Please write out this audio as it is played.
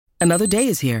Another day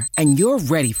is here, and you're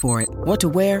ready for it. What to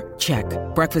wear? Check.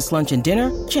 Breakfast, lunch, and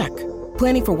dinner? Check.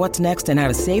 Planning for what's next and how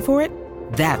to save for it?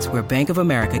 That's where Bank of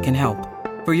America can help.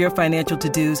 For your financial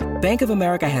to-dos, Bank of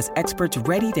America has experts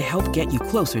ready to help get you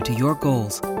closer to your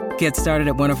goals. Get started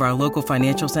at one of our local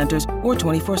financial centers or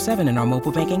 24/7 in our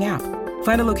mobile banking app.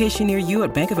 Find a location near you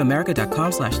at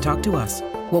bankofamerica.com/talktous.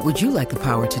 What would you like the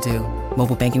power to do?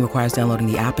 Mobile banking requires downloading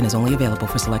the app and is only available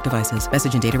for select devices.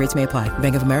 Message and data rates may apply.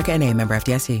 Bank of America N.A., member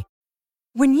FDIC.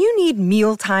 When you need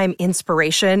mealtime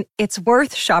inspiration, it's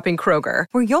worth shopping Kroger,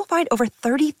 where you'll find over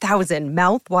 30,000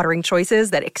 mouth-watering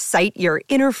choices that excite your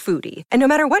inner foodie. And no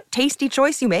matter what tasty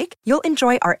choice you make, you'll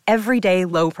enjoy our everyday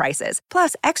low prices,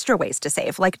 plus extra ways to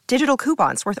save, like digital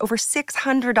coupons worth over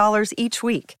 $600 each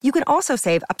week. You can also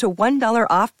save up to $1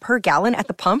 off per gallon at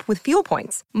the pump with fuel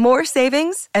points. More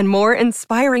savings and more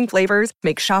inspiring flavors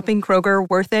make shopping Kroger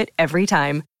worth it every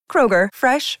time. Kroger,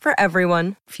 fresh for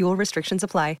everyone. Fuel restrictions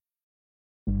apply.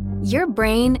 Your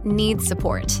brain needs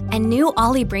support, and new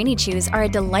Ollie Brainy Chews are a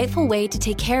delightful way to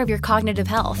take care of your cognitive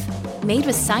health. Made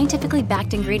with scientifically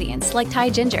backed ingredients like Thai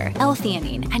ginger,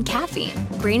 L-theanine, and caffeine,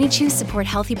 Brainy Chews support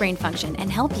healthy brain function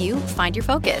and help you find your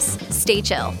focus, stay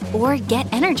chill, or get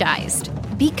energized.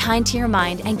 Be kind to your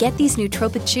mind and get these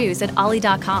nootropic chews at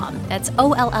ollie.com. That's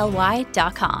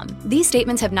OLLY.com. These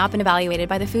statements have not been evaluated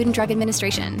by the Food and Drug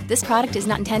Administration. This product is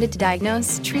not intended to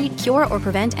diagnose, treat, cure, or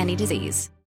prevent any disease.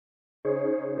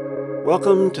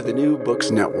 Welcome to the New Books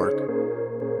Network.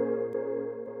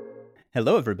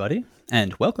 Hello, everybody,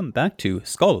 and welcome back to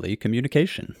Scholarly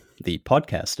Communication, the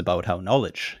podcast about how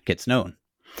knowledge gets known.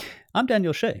 I'm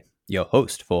Daniel Shea, your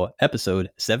host for episode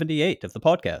 78 of the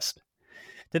podcast.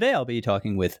 Today I'll be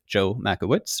talking with Joe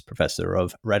Mackiewicz, professor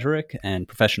of rhetoric and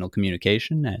professional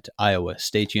communication at Iowa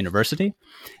State University,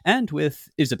 and with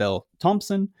Isabelle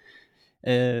Thompson,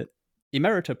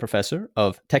 Emerita Professor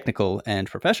of Technical and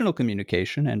Professional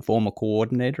Communication and former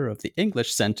coordinator of the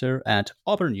English Center at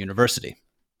Auburn University.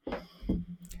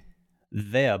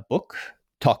 Their book,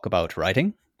 Talk About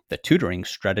Writing, The Tutoring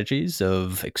Strategies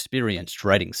of Experienced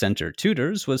Writing Center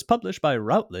Tutors, was published by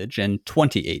Routledge in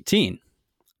 2018.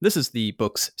 This is the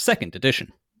book's second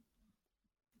edition.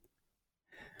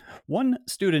 One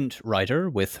student writer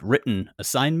with written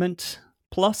assignment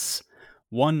plus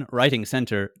one writing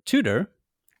center tutor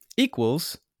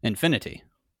equals infinity.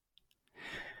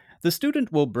 The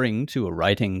student will bring to a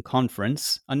writing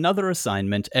conference another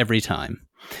assignment every time,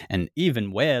 and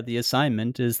even where the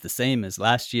assignment is the same as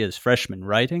last year's freshman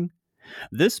writing,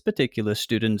 this particular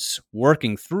student's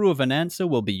working through of an answer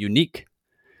will be unique.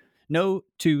 No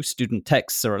two student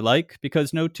texts are alike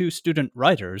because no two student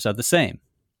writers are the same.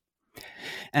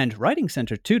 And writing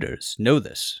center tutors know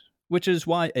this, which is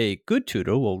why a good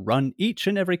tutor will run each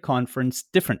and every conference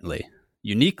differently,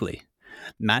 uniquely,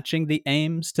 matching the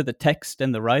aims to the text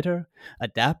and the writer,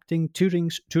 adapting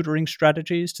tutoring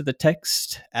strategies to the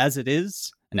text as it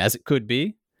is and as it could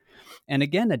be, and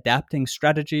again adapting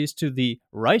strategies to the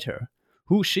writer,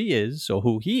 who she is or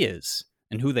who he is,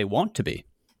 and who they want to be.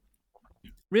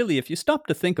 Really, if you stop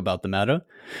to think about the matter,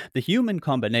 the human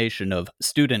combination of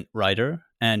student-writer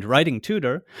and writing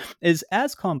tutor is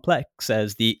as complex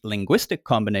as the linguistic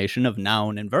combination of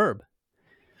noun and verb.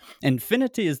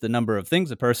 Infinity is the number of things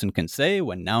a person can say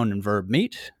when noun and verb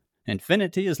meet.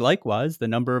 Infinity is likewise the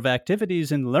number of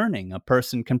activities in learning a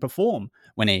person can perform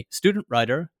when a student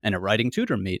writer and a writing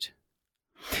tutor meet.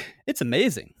 It's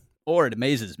amazing, or it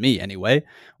amazes me anyway,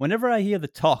 whenever I hear the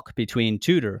talk between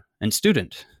tutor and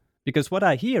student, because what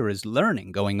I hear is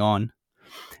learning going on.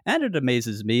 And it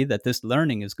amazes me that this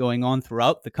learning is going on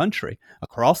throughout the country,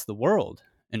 across the world,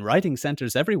 in writing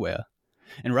centers everywhere.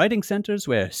 In writing centers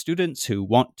where students who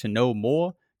want to know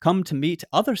more come to meet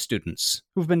other students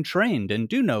who've been trained and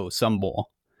do know some more.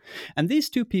 And these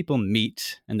two people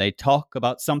meet and they talk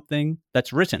about something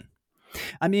that's written.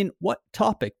 I mean, what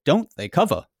topic don't they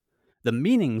cover? The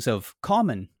meanings of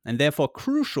common and therefore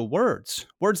crucial words.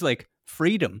 Words like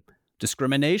freedom,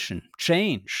 discrimination,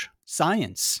 change,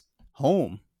 science,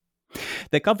 home.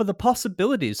 They cover the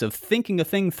possibilities of thinking a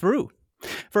thing through.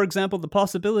 For example, the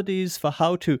possibilities for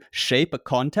how to shape a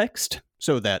context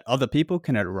so that other people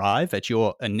can arrive at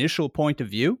your initial point of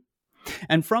view,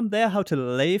 and from there how to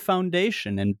lay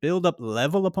foundation and build up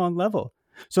level upon level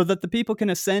so that the people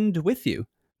can ascend with you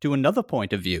to another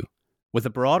point of view with a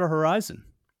broader horizon.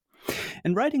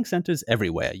 In writing centers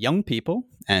everywhere, young people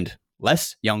and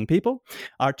less young people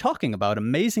are talking about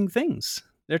amazing things.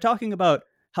 They're talking about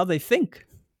how they think,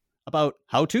 about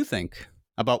how to think,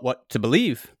 about what to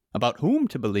believe, about whom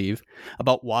to believe,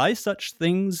 about why such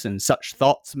things and such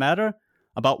thoughts matter,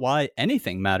 about why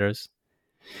anything matters.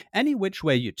 Any which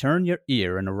way you turn your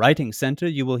ear in a writing center,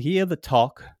 you will hear the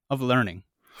talk of learning.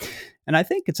 And I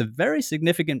think it's a very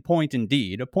significant point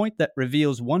indeed, a point that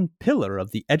reveals one pillar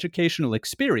of the educational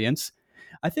experience.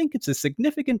 I think it's a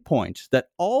significant point that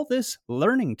all this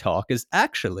learning talk is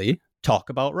actually talk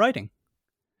about writing.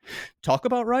 Talk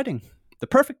about writing. The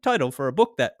perfect title for a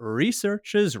book that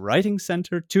researches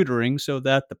writing-centered tutoring so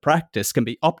that the practice can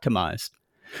be optimized.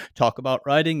 Talk About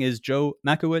Writing is Joe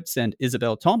Mackiewicz and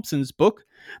Isabelle Thompson's book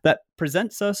that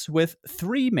presents us with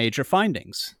three major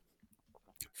findings.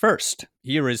 First,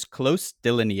 here is close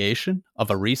delineation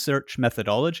of a research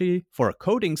methodology for a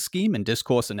coding scheme and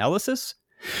discourse analysis,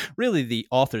 really the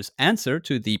author's answer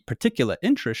to the particular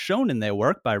interest shown in their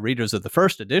work by readers of the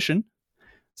first edition.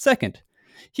 Second,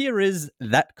 here is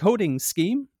that coding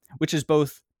scheme, which is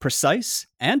both precise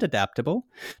and adaptable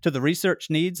to the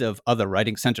research needs of other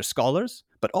writing center scholars,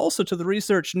 but also to the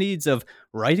research needs of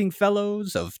writing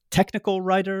fellows, of technical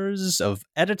writers, of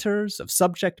editors, of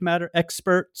subject matter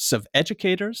experts, of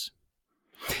educators.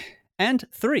 And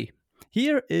three,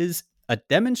 here is a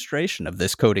demonstration of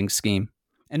this coding scheme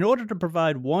in order to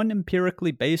provide one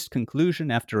empirically based conclusion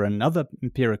after another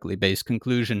empirically based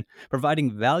conclusion,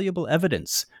 providing valuable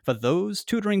evidence for those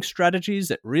tutoring strategies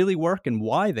that really work and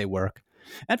why they work,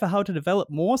 and for how to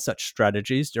develop more such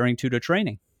strategies during tutor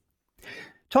training.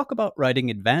 Talk About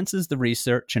Writing advances the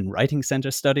research in writing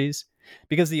center studies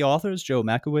because the authors, Joe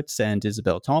Mackiewicz and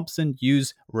Isabelle Thompson,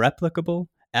 use replicable,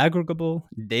 aggregable,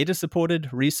 data-supported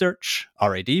research,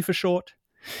 RAD for short.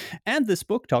 And this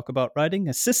book, Talk About Writing,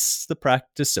 assists the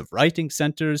practice of writing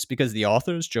centers because the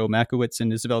authors, Joe Mackiewicz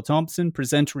and Isabelle Thompson,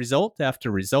 present result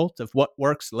after result of what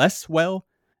works less well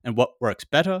and what works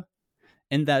better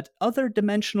in that other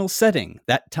dimensional setting,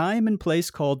 that time and place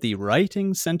called the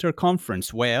Writing Center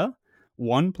Conference, where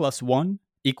 1 + 1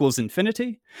 =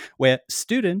 infinity, where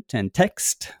student and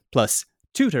text plus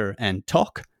tutor and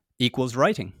talk equals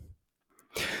writing.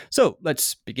 So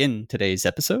let's begin today's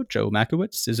episode. Joe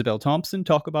Mackiewicz, Isabelle Thompson,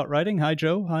 Talk About Writing. Hi,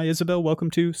 Joe. Hi, Isabelle.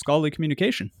 Welcome to Scholarly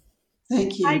Communication.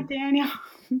 Thank you. Hi, Daniel.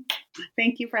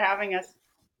 Thank you for having us.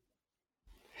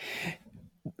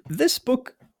 This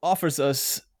book offers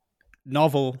us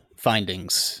novel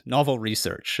findings, novel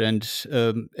research, and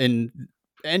in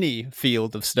any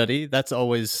field of study, that's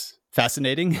always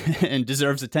fascinating and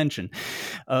deserves attention.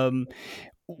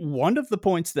 One of the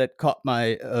points that caught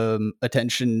my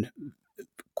attention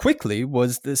quickly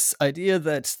was this idea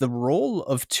that the role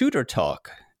of tutor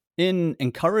talk in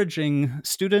encouraging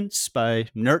students by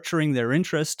nurturing their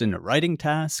interest in a writing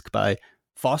task, by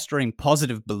fostering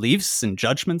positive beliefs and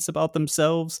judgments about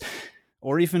themselves,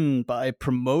 or even by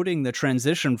promoting the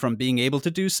transition from being able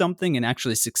to do something and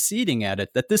actually succeeding at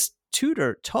it, that this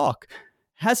tutor talk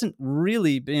hasn't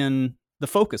really been the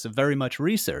focus of very much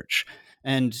research.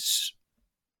 And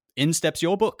in steps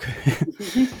your book.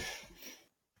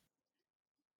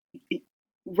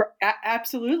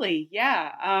 Absolutely.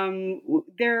 Yeah.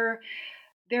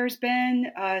 There's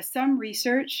been some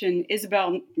research, and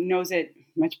Isabelle knows it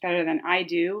much better than I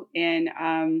do, in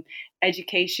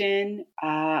education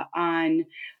on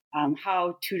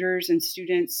how tutors and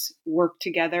students work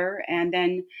together, and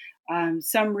then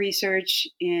some research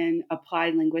in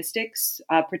applied linguistics,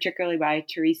 particularly by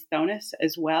Therese Thonis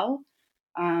as well.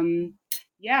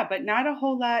 But not a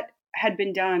whole lot had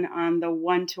been done on the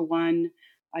one-to-one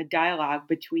dialogue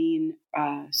between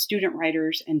student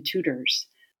writers and tutors.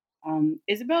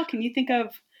 Isabelle, can you think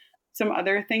of some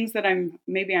other things that I'm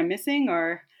missing,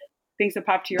 or things that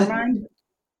pop to your mind?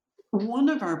 One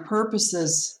of our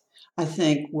purposes, I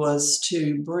think, was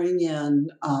to bring in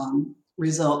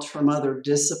results from other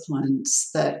disciplines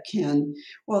that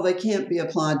they can't be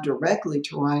applied directly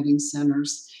to writing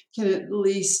centers, can at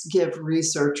least give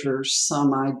researchers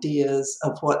some ideas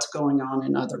of what's going on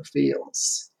in other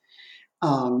fields.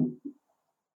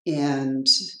 And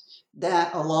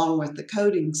that, along with the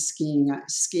coding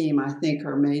scheme, I think,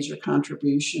 are major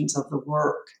contributions of the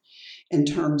work in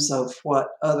terms of what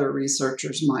other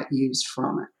researchers might use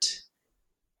from it.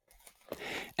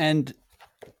 And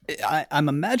I'm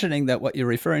imagining that what you're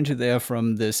referring to there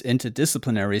from this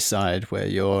interdisciplinary side, where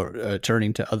you're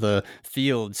turning to other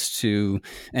fields to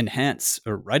enhance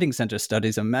writing center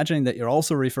studies, I'm imagining that you're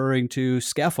also referring to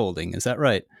scaffolding. Is that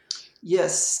right?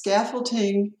 Yes,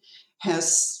 scaffolding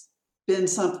has been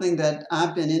something that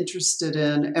I've been interested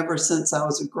in ever since I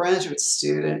was a graduate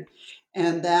student,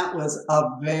 and that was a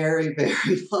very,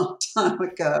 very long time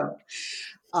ago.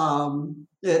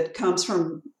 It comes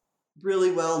from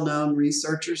really well-known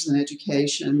researchers in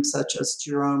education, such as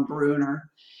Jerome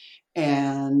Bruner,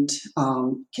 and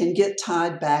can get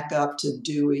tied back up to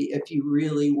Dewey if you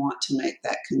really want to make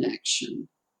that connection.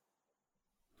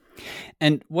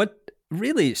 And what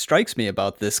really strikes me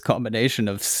about this combination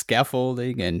of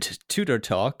scaffolding and tutor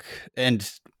talk,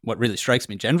 and what really strikes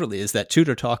me generally, is that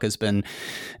tutor talk has been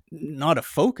not a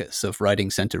focus of writing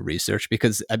center research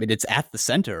because, I mean, it's at the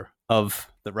center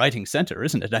of the writing center,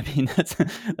 isn't it? I mean,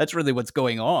 that's really what's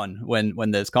going on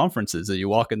when there's conferences. You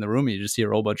walk in the room, you just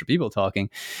hear a whole bunch of people talking.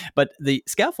 But the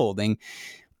scaffolding,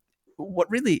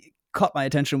 what really caught my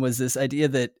attention was this idea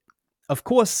that, of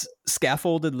course,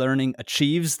 scaffolded learning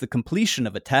achieves the completion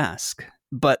of a task,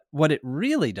 but what it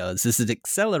really does is it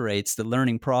accelerates the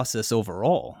learning process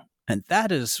overall. And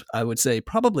that is, I would say,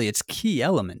 probably its key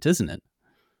element, isn't it?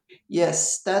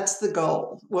 Yes, that's the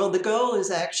goal. Well, the goal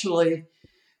is actually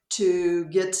to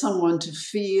get someone to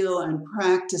feel and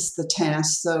practice the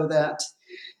task so that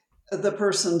the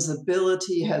person's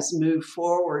ability has moved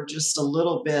forward just a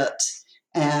little bit.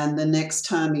 And the next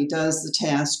time he does the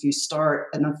task, you start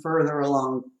in a further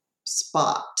along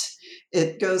spot.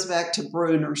 It goes back to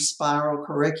Bruner's spiral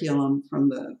curriculum from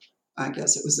I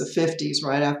guess it was the 50s,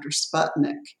 right after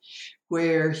Sputnik,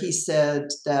 where he said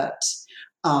that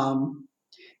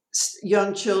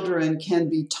young children can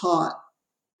be taught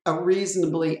a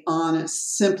reasonably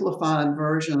honest, simplified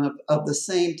version of the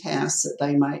same tasks that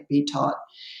they might be taught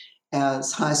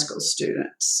as high school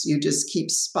students. You just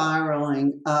keep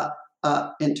spiraling up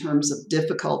in terms of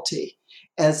difficulty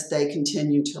as they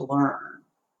continue to learn.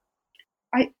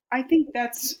 I think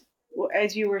that's,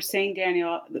 as you were saying,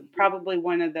 Daniel, probably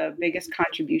one of the biggest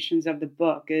contributions of the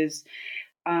book is,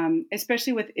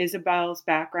 especially with Isabelle's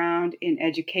background in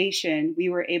education, we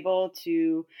were able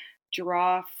to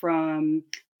draw from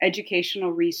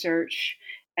educational research.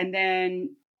 And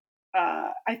then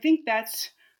I think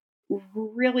that's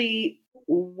really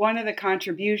one of the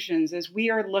contributions is we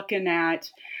are looking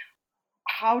at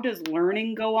how does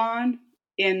learning go on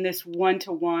in this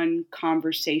one-to-one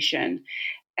conversation.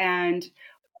 And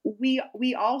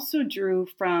we also drew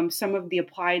from some of the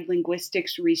applied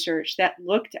linguistics research that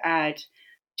looked at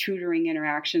tutoring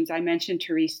interactions. I mentioned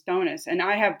Therese Thonis, and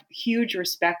I have huge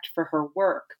respect for her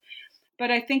work.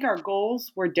 But I think our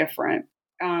goals were different.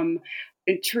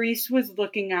 Therese was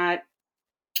looking at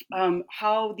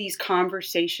how these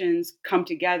conversations come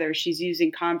together. She's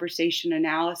using conversation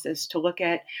analysis to look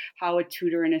at how a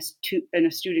tutor and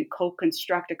a student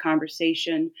co-construct a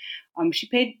conversation. She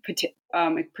paid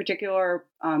particular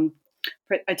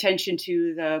attention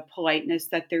to the politeness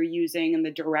that they're using and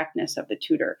the directness of the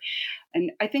tutor.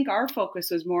 And I think our focus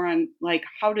was more on like,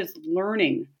 how does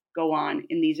learning go on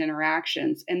in these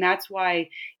interactions? And that's why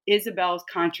Isabelle's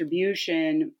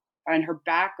contribution and her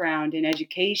background in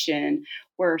education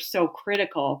were so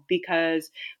critical,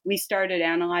 because we started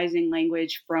analyzing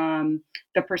language from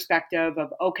the perspective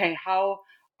of, okay, how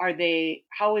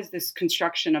is this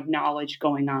construction of knowledge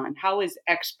going on? How is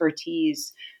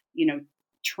expertise,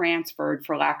 transferred,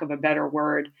 for lack of a better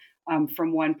word,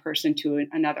 from one person to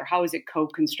another? How is it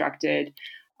co-constructed?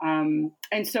 And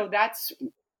so that's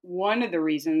one of the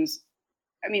reasons.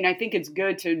 I mean, I think it's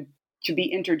good to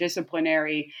be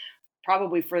interdisciplinary,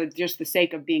 probably for just the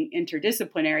sake of being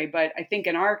interdisciplinary. But I think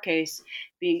in our case,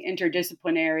 being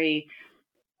interdisciplinary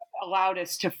allowed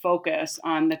us to focus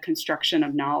on the construction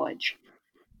of knowledge.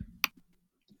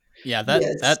 Yeah,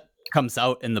 that comes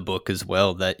out in the book as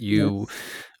well, that you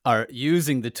are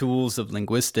using the tools of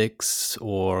linguistics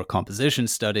or composition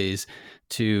studies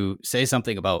to say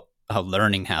something about how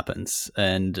learning happens.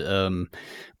 And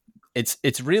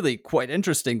it's really quite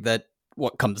interesting that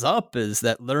what comes up is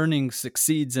that learning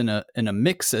succeeds in a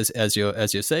mix, as you're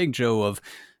saying, Joe,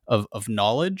 of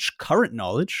knowledge, current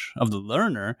knowledge of the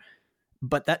learner,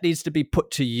 but that needs to be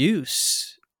put to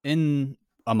use in,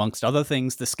 amongst other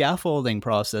things, the scaffolding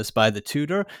process by the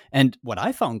tutor. And what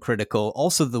I found critical,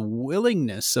 also the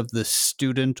willingness of the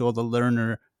student or the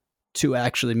learner to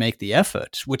actually make the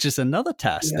effort, which is another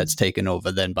task that's taken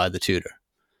over then by the tutor.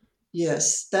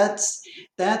 Yes, that's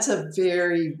a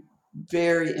very,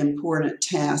 very important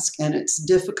task, and it's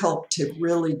difficult to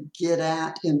really get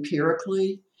at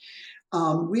empirically.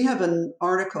 We have an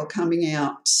article coming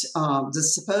out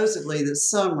supposedly this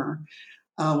summer.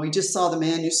 We just saw the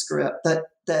manuscript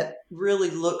that really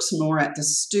looks more at the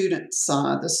student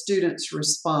side, the student's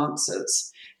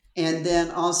responses, and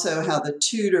then also how the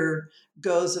tutor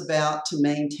goes about to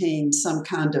maintain some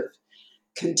kind of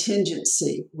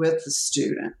contingency with the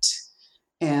student.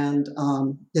 And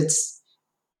it's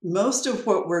most of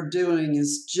what we're doing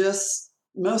is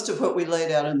most of what we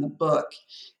laid out in the book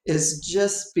is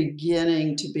just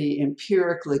beginning to be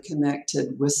empirically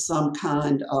connected with some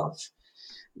kind of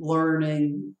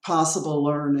learning, possible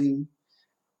learning.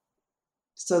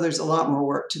 So there's a lot more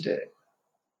work to do.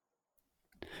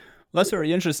 Well, that's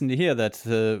very interesting to hear that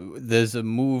there's a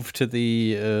move to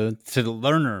the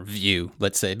learner view,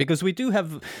 let's say, because we do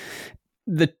have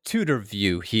the tutor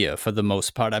view here for the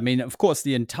most part. I mean, of course,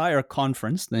 the entire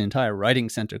conference, the entire Writing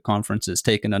Center conference is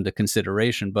taken under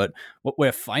consideration, but what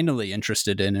we're finally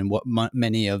interested in and what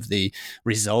many of the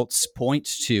results point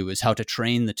to is how to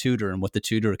train the tutor and what the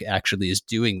tutor actually is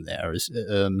doing there. Is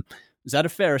that a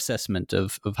fair assessment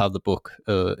of how the book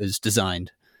is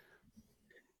designed?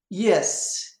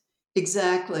 Yes,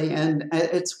 exactly. And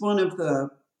it's one of the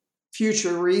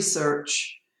future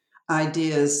research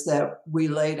ideas that we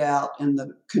laid out in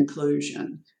the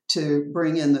conclusion to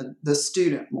bring in the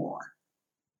student more.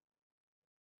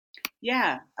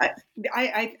 Yeah,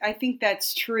 I think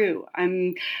that's true.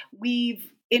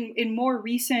 We've in more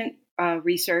recent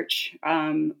research,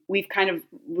 we've kind of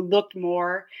looked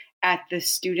more at the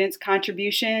students'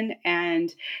 contribution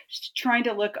and trying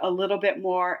to look a little bit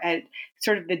more at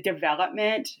sort of the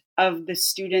development of the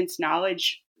students'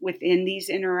 knowledge within these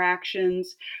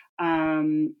interactions,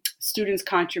 students'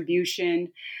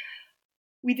 contribution.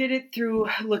 We did it through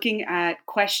looking at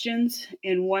questions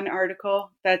in one article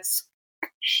that's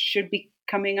should be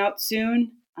coming out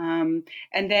soon. And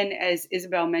then, as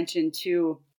Isabelle mentioned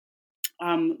too,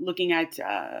 looking at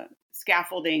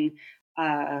scaffolding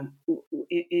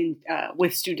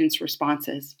with students'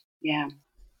 responses. Yeah.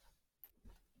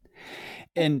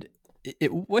 And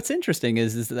what's interesting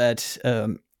is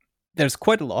that there's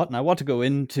quite a lot, and I want to go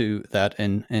into that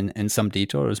in some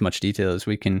detail, or as much detail as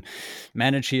we can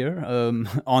manage here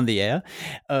on the air.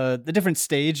 The different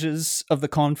stages of the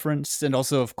conference, and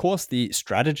also, of course, the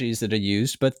strategies that are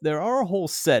used. But there are a whole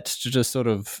set, to just sort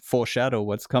of foreshadow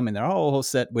what's coming, there are a whole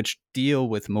set which deal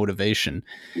with motivation.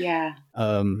 Yeah.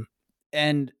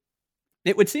 And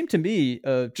it would seem to me,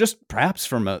 just perhaps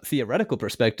from a theoretical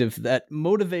perspective, that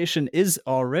motivation is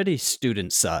already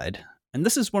student side. And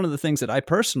this is one of the things that I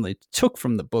personally took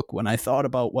from the book when I thought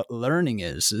about what learning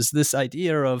is this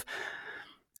idea of,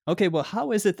 okay, well,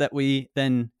 how is it that we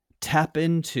then tap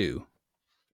into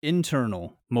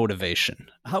internal motivation?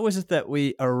 How is it that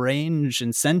we arrange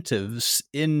incentives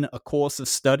in a course of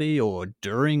study or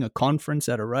during a conference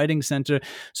at a writing center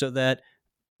so that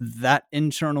that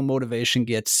internal motivation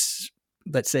gets,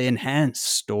 let's say,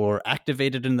 enhanced or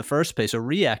activated in the first place, or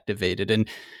reactivated,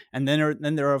 and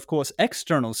then there are of course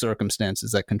external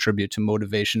circumstances that contribute to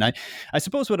motivation. I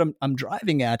suppose what I'm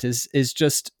driving at is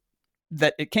just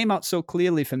that it came out so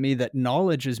clearly for me that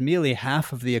knowledge is merely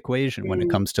half of the equation when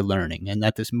it comes to learning, and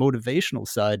that this motivational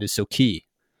side is so key.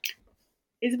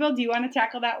 Isabelle, do you want to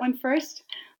tackle that one first?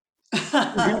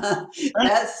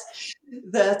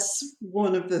 That's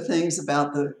one of the things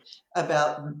about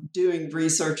doing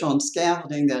research on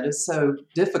scaffolding that is so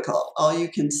difficult. All you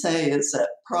can say is that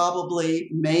probably,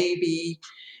 maybe,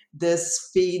 this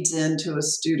feeds into a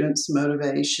student's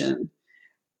motivation,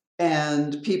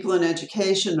 and people in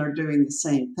education are doing the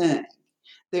same thing.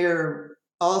 They're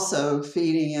also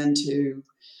feeding into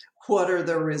what are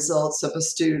the results of a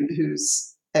student who's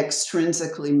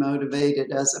extrinsically motivated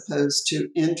as opposed to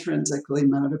intrinsically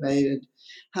motivated.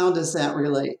 How does that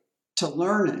relate to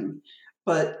learning?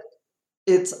 But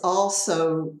it's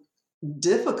also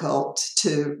difficult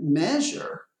to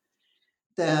measure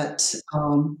that.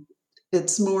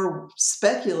 It's more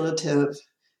speculative.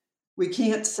 We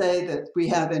can't say that we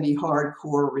have any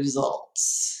hardcore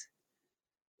results.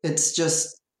 It's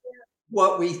just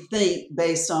what we think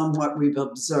based on what we've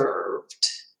observed.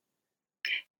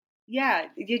 Yeah,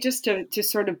 just to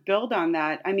sort of build on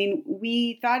that. I mean,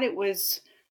 we thought it was,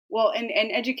 well, and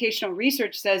educational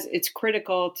research says it's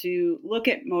critical to look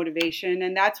at motivation.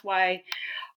 And that's why,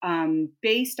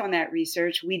 based on that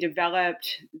research, we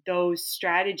developed those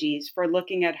strategies for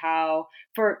looking at how,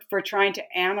 for trying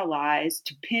to analyze,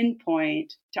 to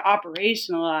pinpoint, to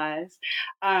operationalize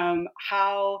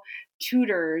how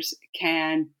tutors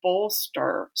can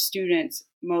bolster students'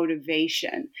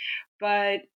 motivation.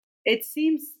 But it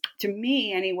seems to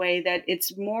me anyway that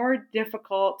it's more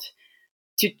difficult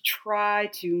to try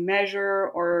to measure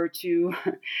or to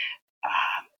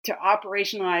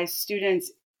operationalize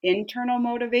students' internal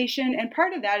motivation. And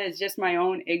part of that is just my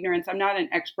own ignorance. I'm not an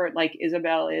expert like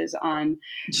Isabelle is on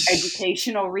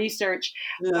educational research.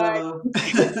 No.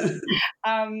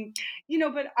 But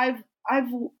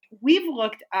we've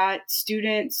looked at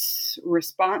students'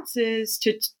 responses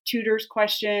to tutors'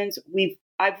 questions.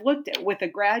 I've looked at with a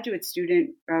graduate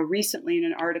student recently in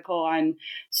an article on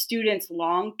students'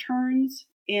 long turns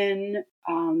in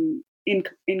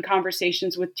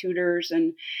conversations with tutors.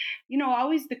 And,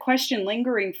 always the question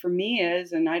lingering for me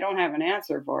is, and I don't have an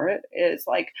answer for it, is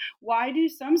like, why do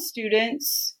some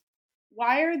students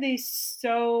why are they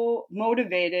so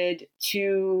motivated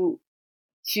to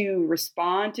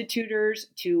respond to tutors,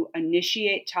 to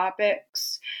initiate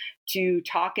topics, to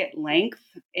talk at length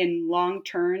in long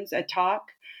turns at talk?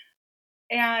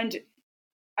 And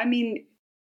I mean,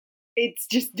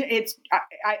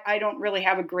 I don't really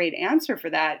have a great answer for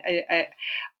that.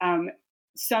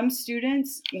 Some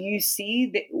students, you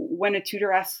see that when a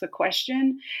tutor asks a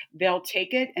question, they'll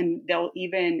take it and they'll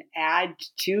even add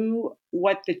to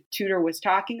what the tutor was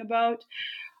talking about.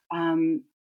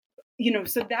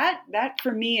 So that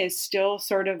for me is still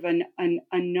sort of an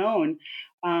unknown.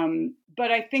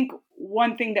 But I think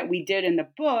one thing that we did in the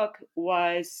book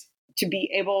was to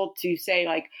be able to say,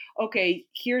 like, okay,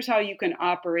 here's how you can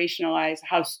operationalize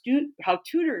how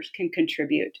tutors can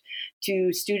contribute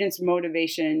to students'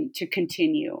 motivation to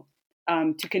continue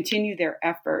their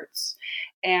efforts.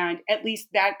 And at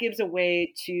least that gives a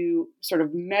way to sort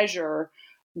of measure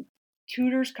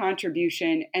tutors'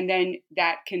 contribution, and then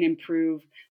that can improve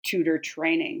tutor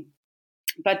training.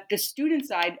 But the student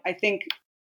side, I think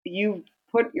you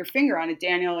put your finger on it,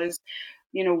 Daniel, is,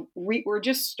 we're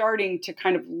just starting to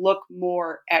kind of look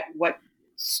more at what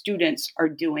students are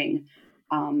doing.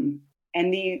 I'll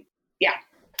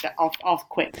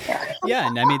quit there. Yeah,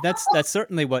 and I mean that's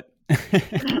certainly what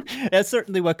that's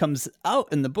certainly what comes out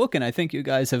in the book, and I think you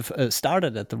guys have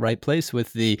started at the right place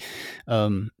with the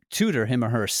tutor, him or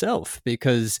herself,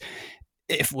 because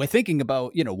if we're thinking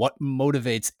about what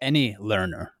motivates any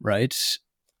learner, right,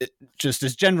 just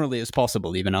as generally as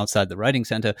possible, even outside the writing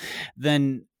center,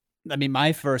 then I mean,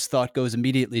 my first thought goes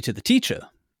immediately to the teacher.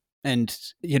 And,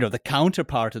 the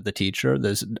counterpart of the teacher,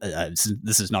 this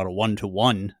is not a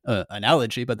one-to-one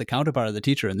analogy, but the counterpart of the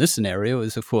teacher in this scenario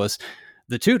is, of course,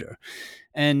 the tutor.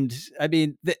 And I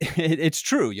mean, it's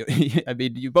true.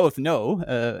 You both know,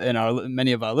 and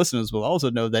many of our listeners will also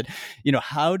know that,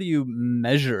 how do you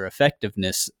measure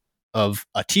effectiveness of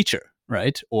a teacher,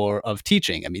 right? Or of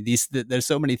teaching? I mean, there's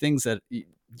so many things that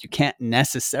you can't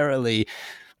necessarily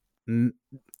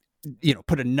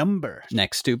put a number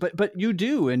next to, but you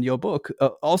do in your book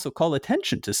also call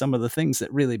attention to some of the things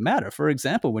that really matter. For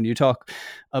example, when you talk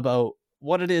about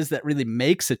what it is that really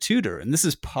makes a tutor, and this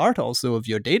is part also of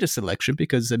your data selection,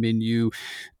 because I mean, you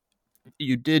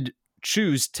did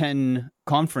choose 10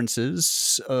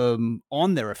 conferences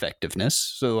on their effectiveness.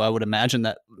 So I would imagine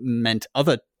that meant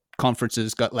other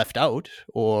conferences got left out,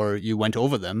 or you went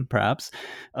over them perhaps.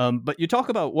 But you talk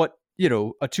about what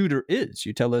a tutor is.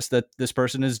 You tell us that this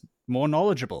person is more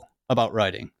knowledgeable about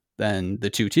writing than the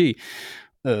tutee,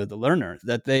 the learner,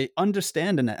 that they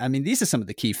understand. And I mean, these are some of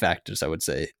the key factors, I would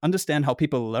say. Understand how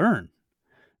people learn.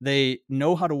 They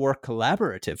know how to work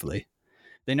collaboratively.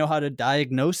 They know how to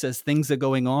diagnose as things are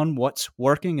going on, what's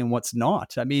working and what's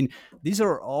not. I mean, these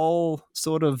are all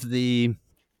sort of the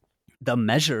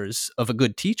measures of a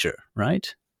good teacher,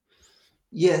 right?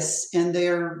 Yes, and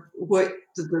they're what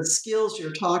the skills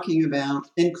you're talking about,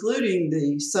 including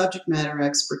the subject matter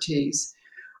expertise,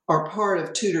 are part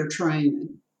of tutor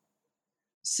training.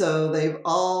 So they've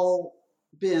all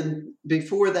been,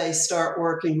 before they start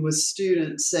working with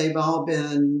students, they've all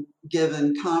been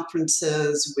given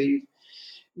conferences.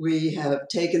 We have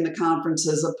taken the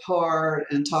conferences apart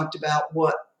and talked about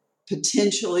what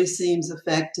potentially seems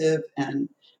effective and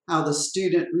how the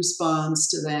student responds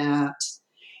to that.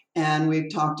 And we've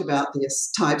talked about the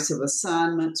types of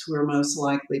assignments we're most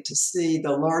likely to see.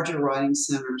 The larger writing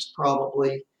centers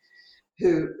probably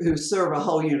who serve a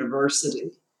whole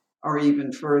university or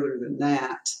even further than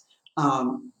that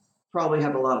probably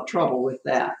have a lot of trouble with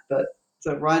that. But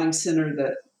the writing center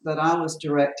that I was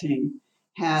directing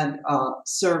had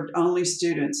served only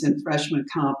students in freshman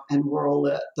comp and World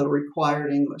Lit, the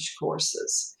required English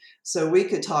courses. So we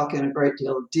could talk in a great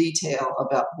deal of detail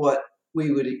about what we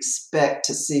would expect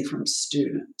to see from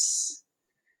students.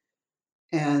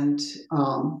 And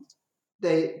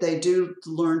they do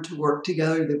learn to work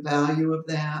together, the value of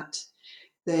that.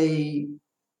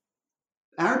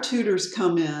 Our tutors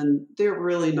come in, they're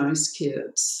really nice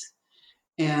kids.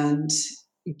 And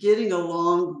getting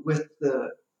along with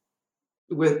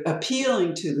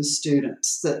appealing to the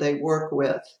students that they work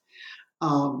with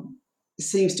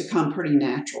seems to come pretty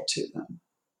natural to them.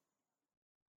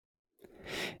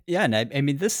 Yeah, and I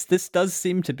mean, this does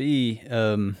seem to be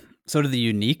sort of the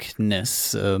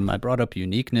uniqueness. I brought up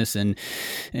uniqueness in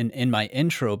my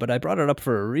intro, but I brought it up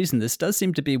for a reason. This does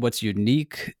seem to be what's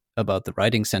unique about the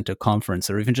Writing Center Conference,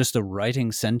 or even just a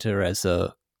Writing Center as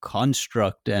a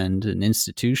construct and an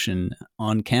institution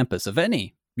on campus of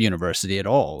any university at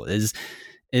all, is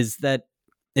that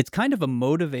it's kind of a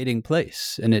motivating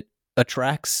place, and it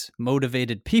attracts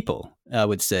motivated people, I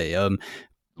would say.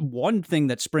 one thing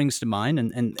that springs to mind,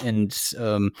 and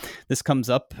this comes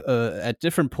up at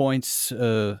different points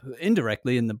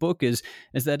indirectly in the book, is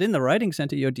that in the Writing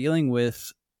Center you're dealing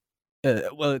with.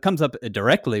 It comes up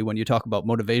directly when you talk about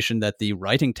motivation, that the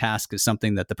writing task is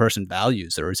something that the person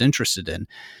values or is interested in.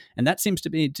 And that seems to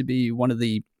be one of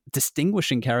the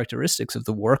distinguishing characteristics of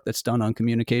the work that's done on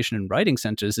communication and writing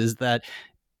centers, is that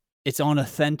it's on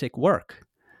authentic work.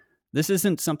 This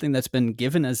isn't something that's been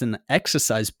given as an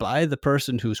exercise by the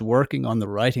person who's working on the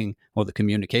writing or the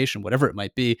communication, whatever it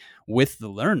might be, with the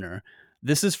learner.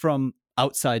 This is from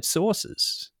outside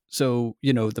sources. So,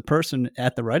 the person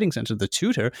at the writing center, the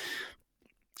tutor,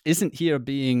 isn't here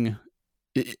being,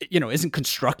 isn't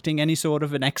constructing any sort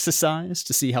of an exercise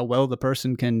to see how well the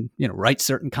person can, write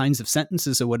certain kinds of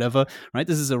sentences or whatever, right?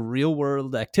 This is a real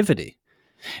world activity.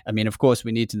 I mean, of course,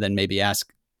 we need to then maybe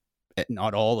ask,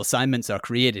 not all assignments are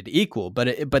created equal, but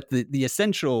the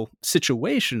essential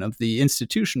situation of the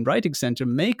institution writing center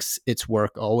makes its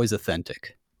work always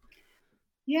authentic.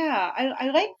 Yeah, I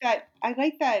like that. I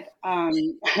like that.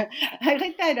 I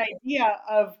like that idea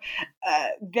of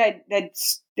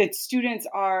that students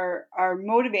are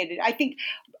motivated. I think.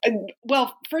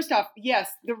 Well, first off,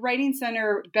 yes, the Writing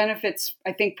Center benefits,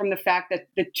 I think, from the fact that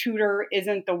the tutor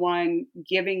isn't the one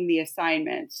giving the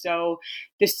assignment. So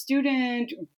the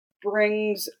student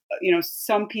brings,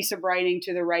 some piece of writing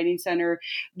to the Writing Center.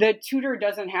 The tutor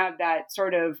doesn't have that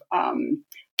sort of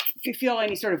feel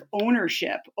any sort of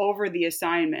ownership over the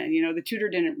assignment. The tutor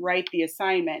didn't write the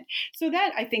assignment. So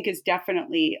that, I think, is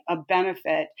definitely a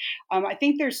benefit. I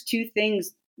think there's two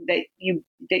things that you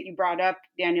brought up,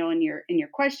 Daniel, in your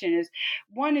question. Is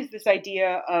one is this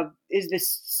idea of, is the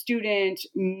student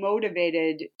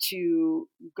motivated to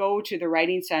go to the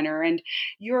Writing Center? And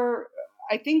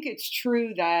I think it's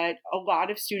true that a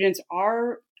lot of students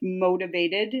are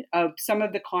motivated. Some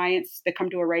of the clients that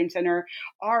come to a writing center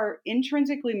are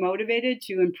intrinsically motivated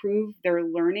to improve their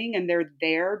learning, and they're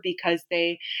there because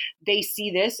they see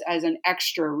this as an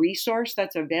extra resource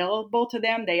that's available to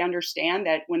them. They understand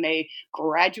that when they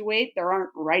graduate, there aren't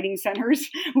writing centers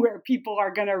where people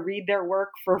are going to read their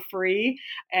work for free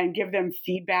and give them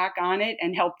feedback on it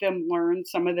and help them learn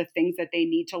some of the things that they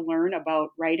need to learn about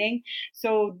writing.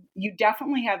 So you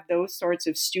definitely have those sorts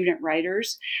of student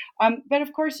writers. But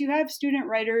of course, you have student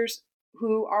writers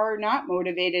who are not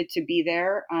motivated to be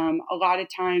there. A lot of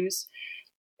times,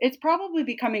 it's probably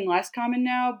becoming less common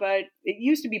now, but it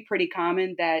used to be pretty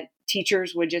common that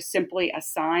teachers would just simply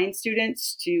assign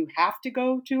students to have to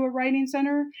go to a writing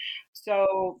center.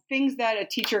 So things that a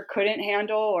teacher couldn't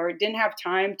handle or didn't have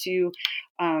time to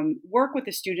work with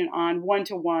a student on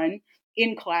one-to-one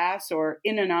in class or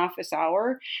in an office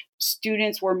hour,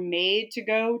 students were made to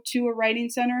go to a writing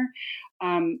center.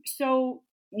 So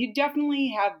you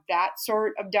definitely have that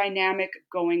sort of dynamic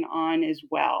going on as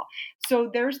well. So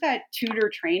there's that tutor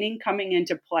training coming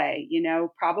into play.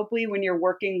 Probably when you're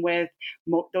working with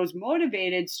those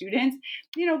motivated students,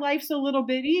 life's a little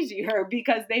bit easier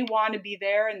because they want to be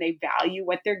there and they value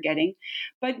what they're getting.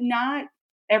 But not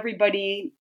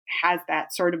everybody has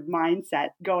that sort of mindset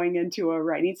going into a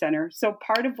writing center. So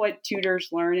part of what tutors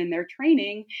learn in their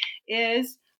training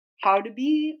is how to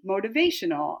be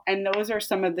motivational. And those are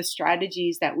some of the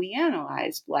strategies that we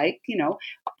analyzed, like,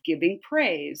 giving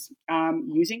praise,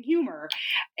 using humor.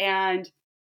 And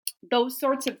those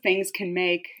sorts of things can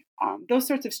make, those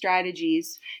sorts of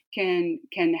strategies can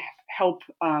help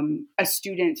a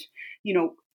student,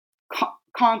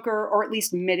 conquer or at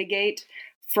least mitigate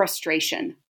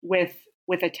frustration with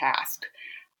a task.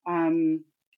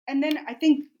 And then I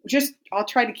think I'll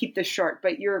try to keep this short,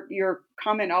 but your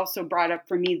comment also brought up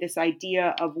for me this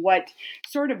idea of what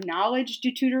sort of knowledge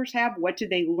do tutors have? What do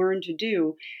they learn to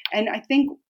do? And I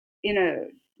think in a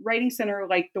writing center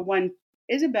like the one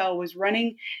Isabelle was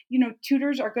running,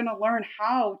 tutors are going to learn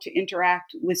how to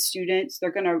interact with students.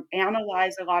 They're going to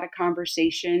analyze a lot of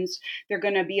conversations. They're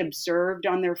going to be observed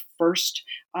on their first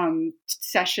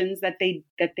sessions that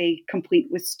they complete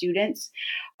with students.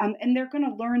 And they're going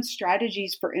to learn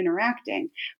strategies for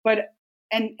interacting. But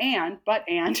I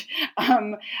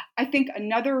think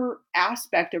another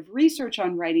aspect of research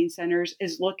on writing centers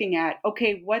is looking at,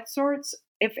 okay, what sorts,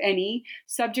 if any,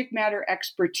 subject matter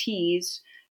expertise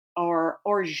or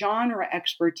genre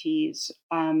expertise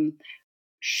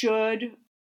should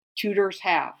tutors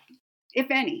have, if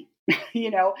any,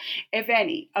 if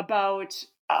any, about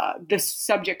the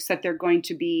subjects that they're going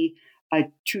to be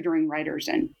tutoring writers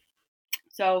in.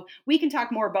 So we can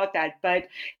talk more about that. But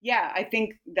yeah, I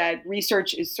think that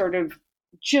research is sort of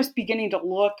just beginning to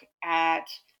look at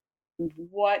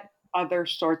what other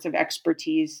sorts of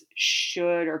expertise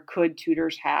should or could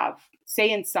tutors have, say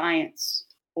in science.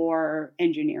 or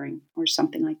engineering or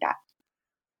something like that.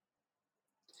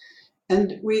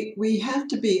 And we have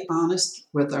to be honest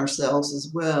with ourselves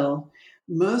as well.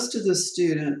 Most of the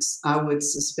students, I would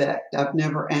suspect, I've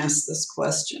never asked this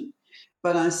question,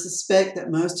 but I suspect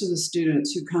that most of the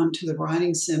students who come to the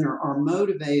Writing Center are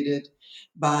motivated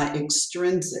by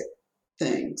extrinsic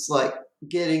things like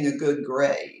getting a good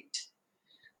grade.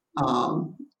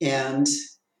 And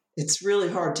it's really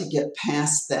hard to get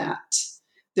past that.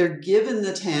 They're given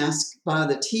the task by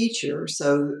the teacher,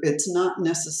 so it's not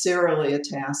necessarily a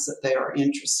task that they are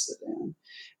interested in,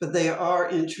 but they are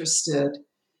interested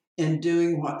in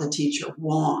doing what the teacher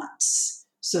wants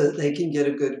so that they can get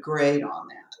a good grade on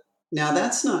that. Now,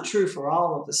 that's not true for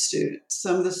all of the students.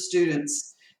 Some of the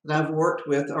students that I've worked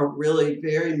with are really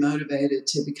very motivated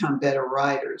to become better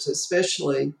writers,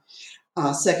 especially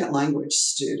second language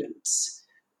students.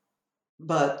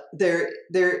 But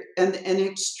an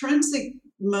extrinsic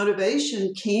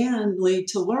motivation can lead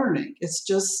to learning. It's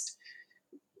just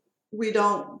we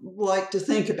don't like to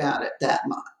think about it that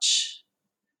much.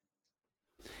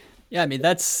 Yeah, I mean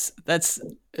that's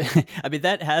I mean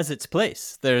that has its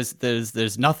place.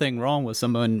 There's nothing wrong with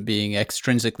someone being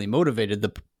extrinsically motivated.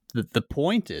 The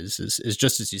point is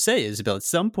just as you say, Isabelle, at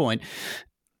some point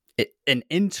an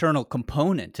internal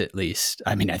component, at least.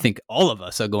 I mean, I think all of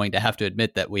us are going to have to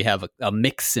admit that we have a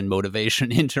mix in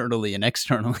motivation internally and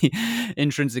externally,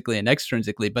 intrinsically and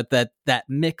extrinsically, but that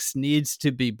mix needs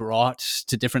to be brought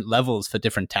to different levels for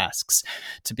different tasks.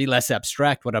 To be less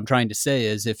abstract, what I'm trying to say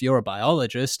is if you're a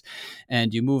biologist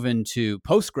and you move into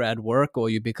postgrad work or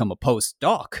you become a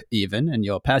postdoc even, and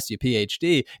you're past your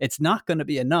PhD, it's not going to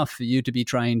be enough for you to be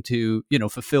trying to,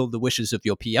 fulfill the wishes of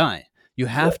your PI. You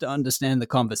have to understand the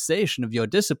conversation of your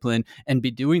discipline and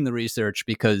be doing the research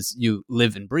because you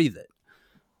live and breathe it.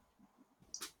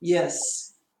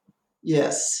 Yes.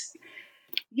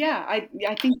 Yeah, I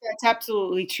think that's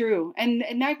absolutely true. And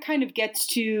that kind of gets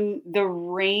to the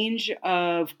range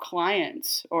of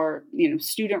clients or,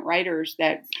 student writers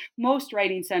that most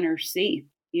writing centers see.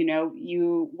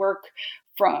 You work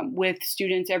with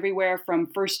students everywhere from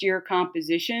first year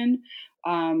composition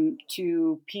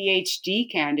to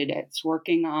PhD candidates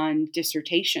working on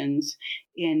dissertations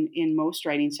in most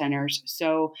writing centers.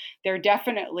 So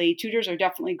tutors are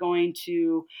definitely going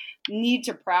to need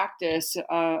to practice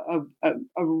a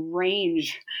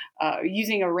range,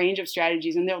 using a range of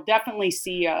strategies, and they'll definitely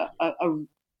see a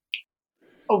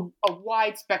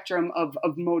wide spectrum of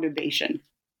motivation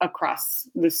across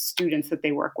the students that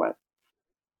they work with.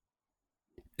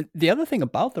 The other thing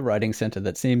about the Writing Center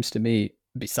that seems to me,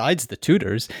 besides the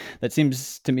tutors, that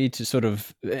seems to me to sort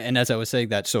of, and as I was saying,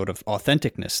 that sort of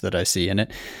authenticness that I see in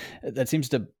it, that seems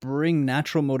to bring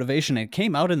natural motivation. It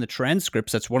came out in the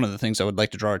transcripts. That's one of the things I would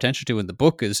like to draw attention to in the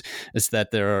book is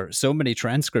that there are so many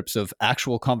transcripts of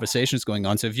actual conversations going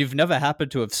on. So if you've never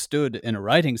happened to have stood in a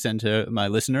writing center, my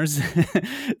listeners,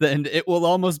 then it will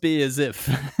almost be as if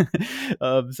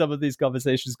some of these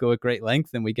conversations go at great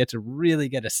length and we get to really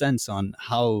get a sense on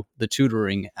how the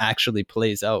tutoring actually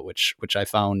plays out, which I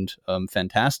found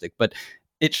fantastic. But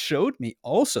it showed me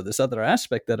also this other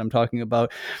aspect that I'm talking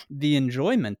about, the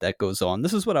enjoyment that goes on.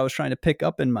 This is what I was trying to pick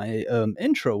up in my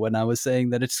intro when I was saying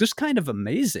that it's just kind of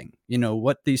amazing,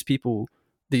 what these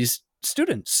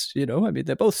students, I mean,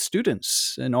 they're both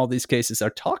students in all these cases,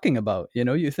 are talking about.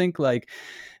 You think like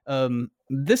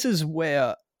this is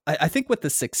where I think what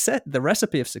the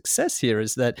recipe of success here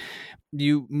is that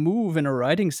you move in a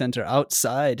writing center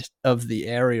outside of the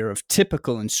area of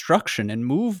typical instruction and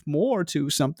move more to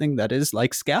something that is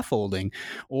like scaffolding,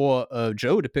 or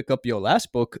Joe, to pick up your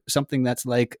last book, something that's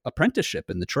like apprenticeship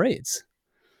in the trades.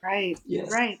 Right.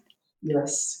 Yes. Right.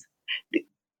 Yes.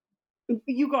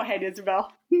 You go ahead,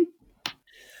 Isabelle.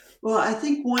 Well, I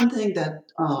think one thing that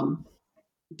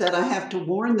I have to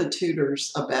warn the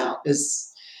tutors about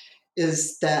is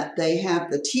that they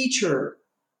have the teacher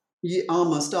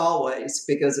almost always,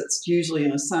 because it's usually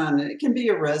an assignment. It can be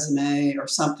a resume or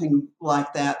something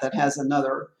like that has a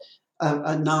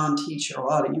non-teacher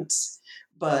audience.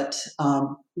 But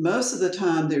most of the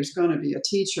time, there's going to be a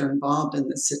teacher involved in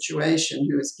the situation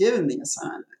who is given the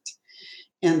assignment.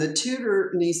 And the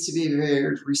tutor needs to be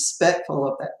very respectful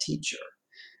of that teacher,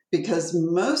 because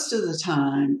most of the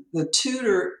time, the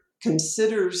tutor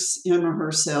considers him or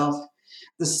herself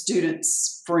the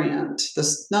student's friend,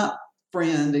 not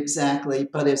friend exactly,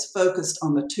 but is focused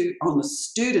on the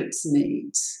student's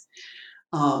needs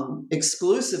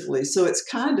exclusively. So it's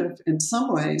kind of, in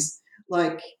some ways,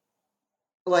 like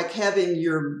having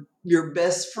your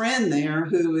best friend there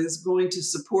who is going to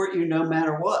support you no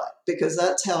matter what, because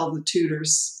that's how the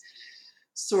tutors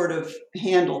sort of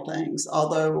handle things.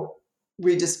 Although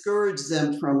we discourage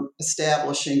them from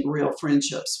establishing real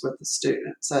friendships with the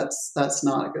students. That's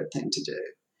not a good thing to do.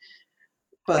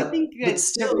 I think But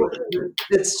still,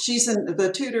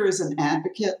 the tutor is an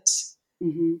advocate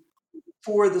mm-hmm.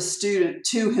 for the student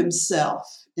to himself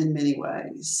in many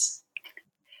ways.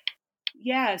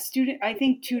 Yeah, I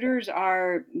think tutors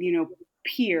are,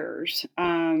 peers,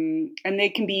 and they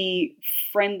can be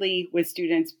friendly with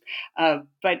students.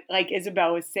 But like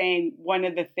Isabelle was saying, one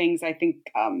of the things I think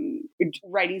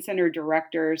writing center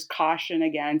directors caution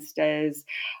against is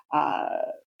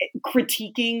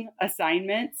critiquing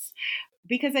assignments.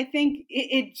 Because I think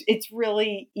it's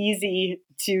really easy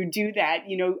to do that.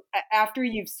 After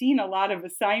you've seen a lot of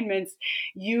assignments,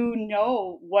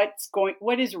 what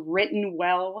is written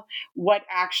well, what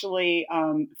actually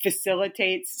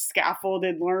facilitates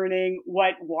scaffolded learning,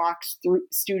 what walks through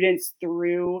students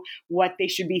through what they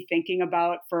should be thinking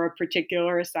about for a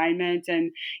particular assignment.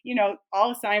 And, all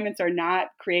assignments are not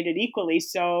created equally.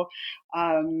 So,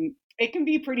 it can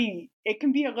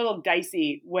be a little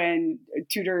dicey when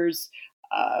tutors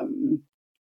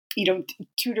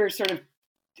sort of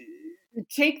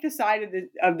take the side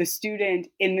of the student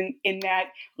in that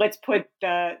let's put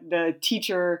the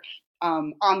teacher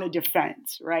on the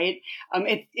defense, right?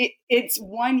 It's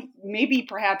one maybe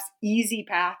perhaps easy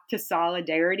path to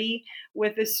solidarity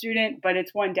with the student, but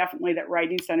it's one definitely that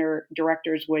writing center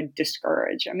directors would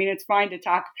discourage. I mean, it's fine to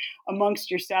talk amongst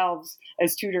yourselves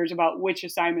as tutors about which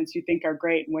assignments you think are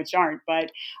great and which aren't,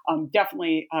 but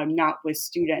definitely not with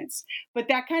students. But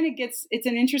that kind of it's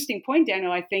an interesting point,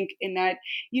 Daniel, I think, in that,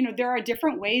 there are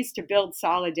different ways to build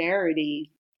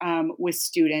solidarity with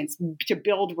students, to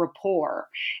build rapport,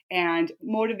 and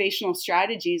motivational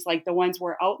strategies like the ones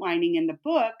we're outlining in the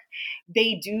book,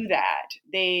 they do that.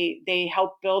 They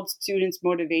help build students'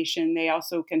 motivation. They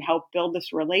also can help build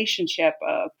this relationship,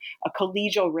 a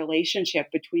collegial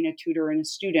relationship between a tutor and a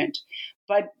student.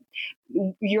 But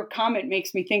your comment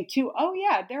makes me think too, oh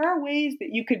yeah, there are ways that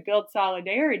you could build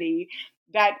solidarity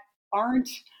that aren't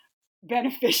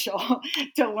beneficial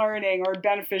to learning or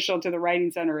beneficial to the writing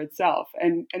center itself.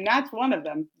 And that's one of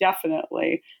them,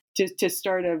 definitely, to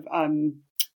sort of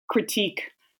critique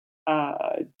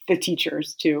the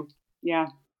teachers too. Yeah.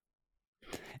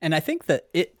 And I think that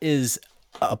it is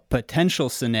a potential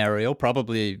scenario,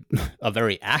 probably a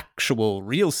very actual,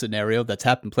 real scenario that's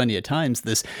happened plenty of times.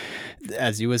 This,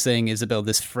 as you were saying, Isabelle,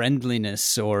 this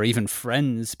friendliness or even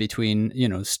friends between,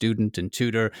 student and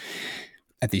tutor.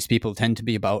 And these people tend to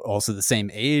be about also the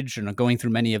same age and are going through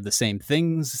many of the same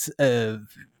things.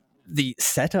 The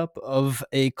setup of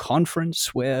a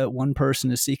conference where one person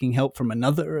is seeking help from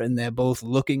another and they're both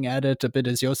looking at it a bit,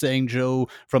 as you're saying, Joe,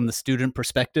 from the student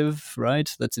perspective, right?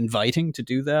 That's inviting to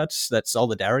do that. That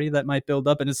solidarity that might build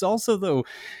up. And it's also, though,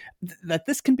 that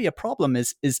this can be a problem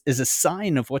is a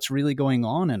sign of what's really going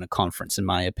on in a conference, in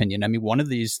my opinion. I mean, one of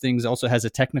these things also has a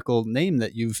technical name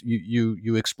that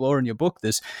you explore in your book,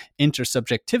 this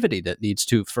intersubjectivity that needs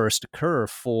to first occur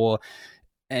for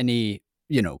any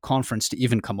conference to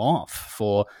even come off,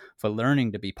 for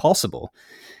learning to be possible.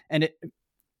 And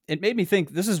it made me think,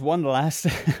 this is one last,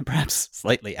 perhaps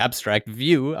slightly abstract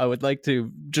view I would like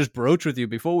to just broach with you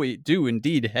before we do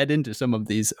indeed head into some of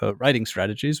these writing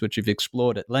strategies, which you've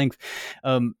explored at length.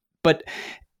 But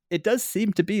it does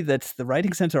seem to be that the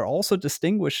Writing Center also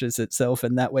distinguishes itself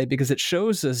in that way, because it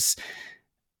shows us.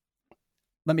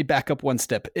 Let me back up one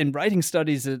step. In writing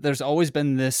studies, there's always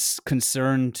been this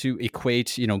concern to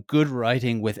equate, good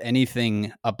writing with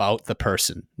anything about the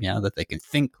person, that they can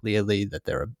think clearly, that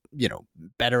they're,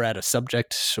 better at a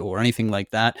subject or anything like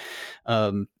that,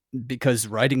 because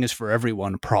writing is for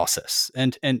everyone a process.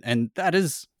 And that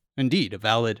is indeed a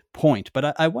valid point.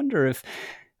 But I wonder if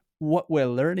what we're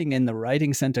learning in the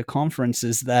Writing Center conference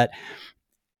is that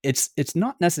it's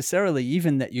not necessarily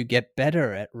even that you get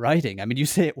better at writing. I mean, you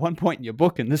say at one point in your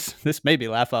book, and this made me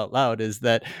laugh out loud, is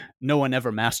that no one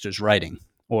ever masters writing,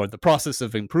 or the process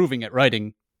of improving at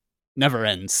writing never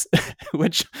ends,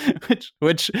 which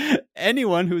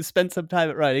anyone who's spent some time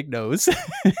at writing knows.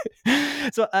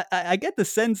 So I get the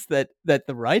sense that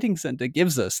the Writing Center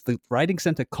gives us, the Writing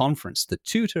Center conference, the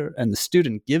tutor and the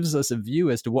student gives us a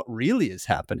view as to what really is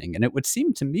happening. And it would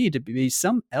seem to me to be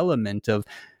some element of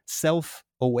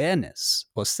self-awareness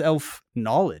or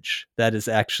self-knowledge that is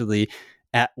actually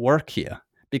at work here,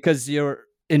 because you're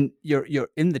in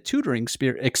the tutoring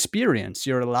experience,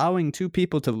 you're allowing two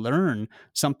people to learn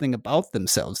something about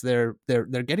themselves. They're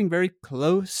getting very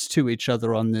close to each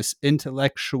other on this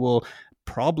intellectual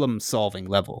problem-solving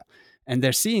level, and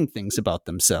they're seeing things about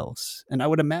themselves. And I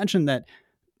would imagine that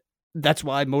that's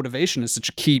why motivation is such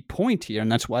a key point here,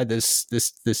 and that's why this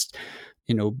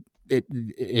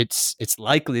it's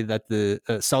likely that the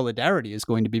solidarity is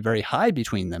going to be very high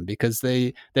between them, because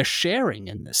they're sharing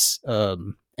in this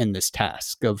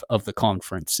task of the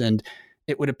conference. And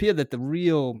it would appear that the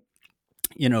real,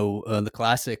 the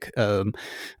classic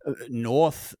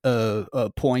North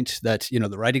point that,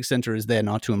 the Writing Center is there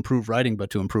not to improve writing, but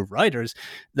to improve writers,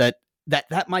 that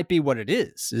might be what it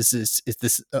is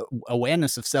this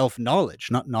awareness of self-knowledge,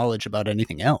 not knowledge about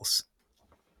anything else.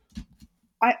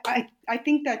 I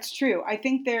think that's true. I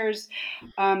think there's,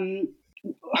 the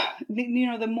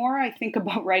more I think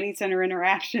about Writing Center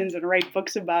interactions and write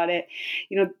books about it,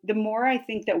 the more I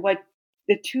think that what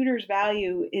the tutors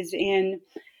value is in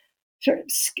sort of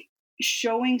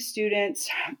showing students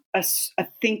a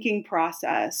thinking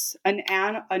process, an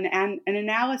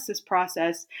analysis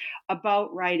process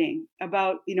about writing,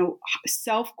 about,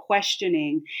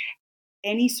 self-questioning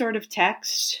any sort of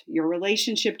text, your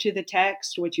relationship to the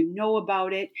text, what you know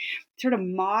about it, sort of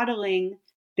modeling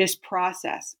this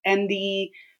process. And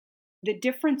the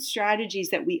different strategies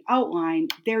that we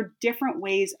outlined, they're different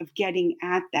ways of getting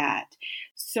at that.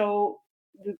 So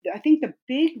I think the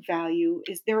big value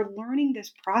is they're learning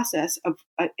this process of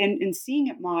and seeing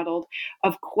it modeled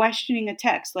of questioning a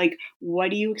text. Like,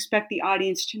 what do you expect the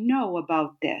audience to know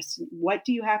about this? What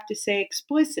do you have to say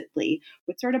explicitly?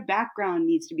 What sort of background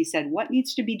needs to be said? What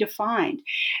needs to be defined?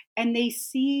 And they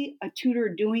see a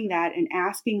tutor doing that and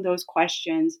asking those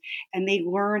questions, and they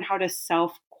learn how to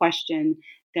self-question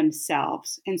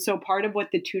themselves. And so part of what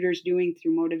the tutor's doing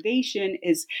through motivation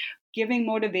is giving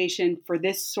motivation for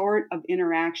this sort of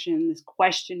interaction, this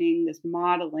questioning, this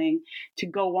modeling to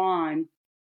go on.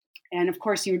 And of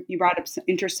course, you brought up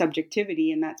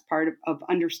intersubjectivity, and that's part of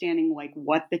understanding like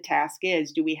what the task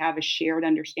is. Do we have a shared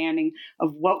understanding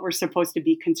of what we're supposed to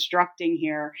be constructing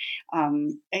here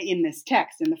in this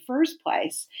text in the first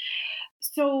place?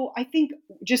 So I think,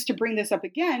 just to bring this up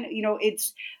again,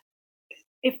 it's,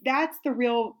 if that's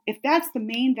the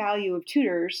main value of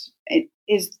tutors, it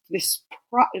is this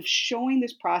of showing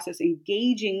this process,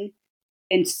 engaging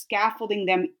and scaffolding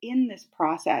them in this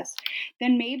process,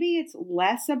 then maybe it's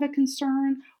less of a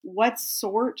concern what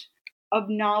sort of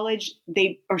knowledge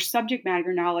or subject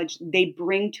matter knowledge they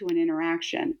bring to an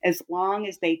interaction, as long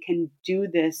as they can do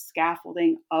this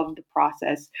scaffolding of the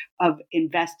process of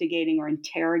investigating or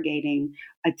interrogating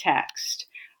a text.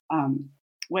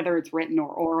 Whether it's written or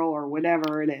oral or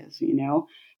whatever it is,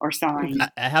 or signed.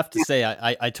 I have to say,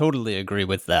 I totally agree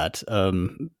with that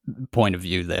point of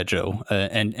view there, Joe.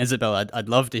 And Isabelle, I'd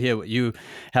love to hear what you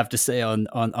have to say on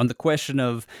the question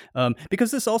of,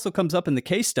 because this also comes up in the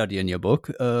case study in your book,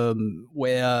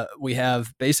 where we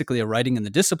have basically a writing in the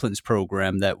disciplines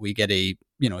program that we get a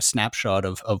snapshot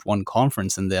of one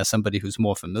conference, and there's somebody who's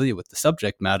more familiar with the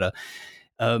subject matter.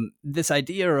 This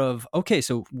idea of, okay,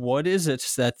 so what is it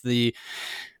that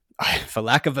for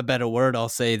lack of a better word, I'll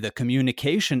say the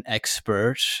communication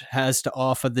expert has to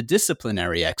offer the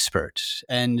disciplinary expert?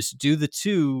 And do the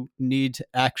two need to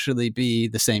actually be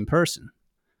the same person?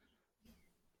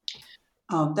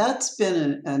 That's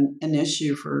been an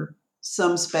issue for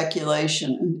some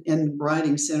speculation in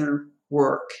Writing Center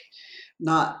work.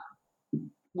 A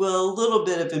little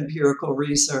bit of empirical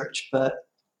research, but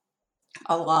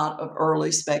a lot of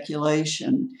early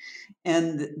speculation.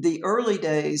 And the early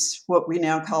days, what we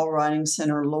now call Writing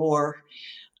Center lore,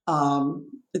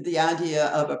 the idea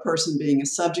of a person being a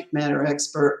subject matter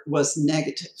expert was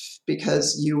negative,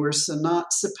 because you were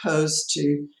supposed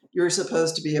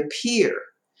to be a peer.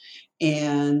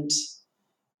 And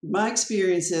my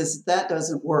experience is that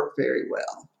doesn't work very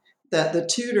well, that the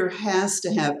tutor has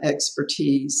to have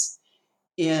expertise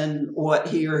in what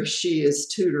he or she is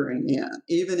tutoring in,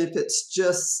 even if it's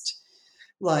just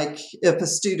like if a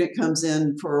student comes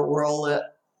in for a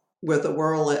with a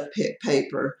Routledge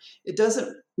paper, it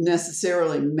doesn't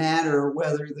necessarily matter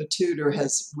whether the tutor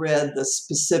has read the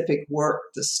specific work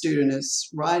the student is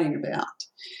writing about.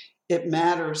 It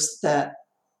matters that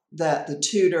the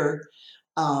tutor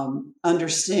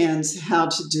understands how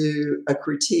to do a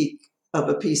critique of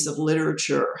a piece of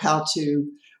literature, how to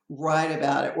write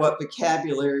about it, what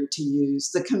vocabulary to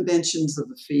use, the conventions of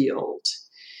the field,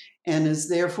 and is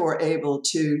therefore able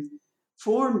to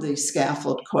form these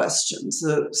scaffold questions.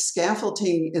 The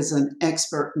scaffolding is an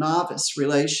expert-novice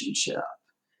relationship.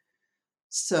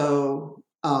 So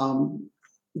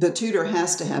the tutor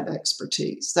has to have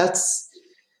expertise. That's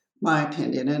my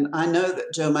opinion. And I know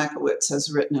that Jo Mackiewicz has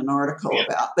written an article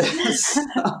about this.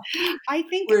 I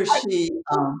think where she...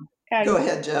 go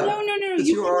ahead, Jo. No.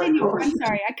 You continue. I'm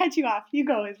sorry. I cut you off. You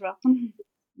go as well.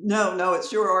 No,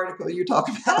 it's your article. You talk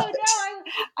Oh about it. no,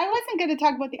 I wasn't going to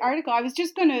talk about the article. I was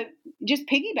just going to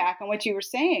piggyback on what you were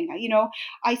saying.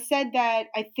 I said that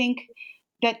I think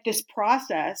that this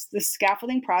process, this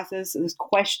scaffolding process, this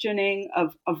questioning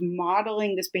of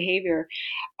modeling this behavior,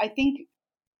 I think,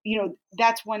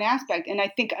 that's one aspect. And I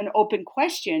think an open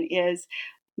question is,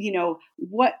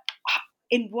 what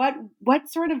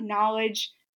sort of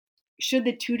knowledge should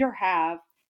the tutor have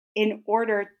in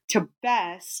order to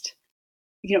best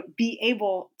be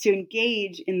able to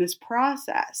engage in this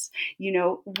process.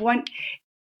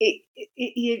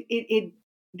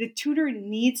 The tutor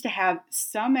needs to have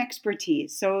some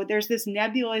expertise. So there's this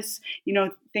nebulous,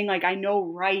 thing like, I know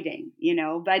writing,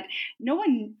 but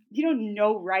you don't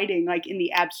know writing like in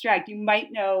the abstract. You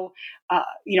might know,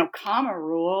 comma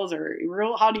rules or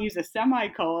how to use a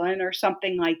semicolon or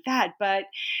something like that. But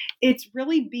it's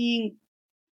really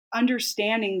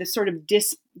understanding the sort of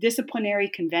disciplinary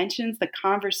conventions, the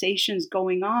conversations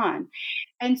going on.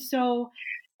 And so,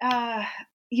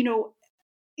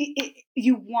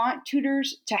 you want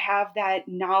tutors to have that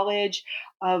knowledge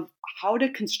of how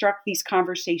to construct these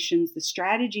conversations, the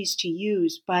strategies to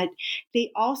use, but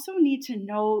they also need to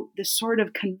know the sort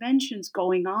of conventions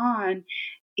going on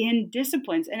in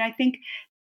disciplines. And I think,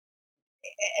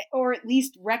 or at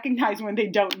least recognize when they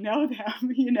don't know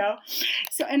them,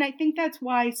 So, and I think that's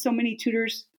why so many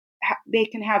tutors, they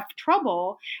can have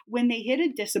trouble when they hit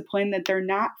a discipline that they're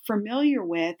not familiar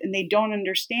with and they don't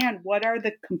understand what are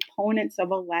the components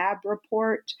of a lab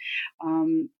report,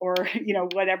 or,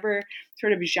 whatever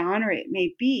sort of genre it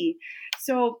may be.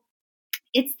 So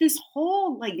it's this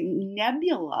whole like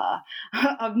nebula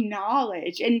of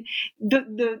knowledge. And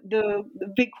the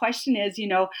big question is,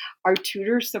 are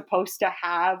tutors supposed to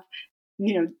have,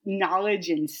 knowledge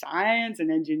in science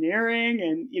and engineering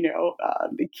and,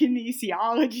 the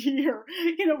kinesiology or,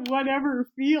 whatever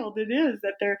field it is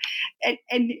that they're,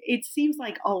 and it seems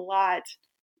like a lot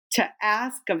to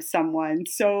ask of someone.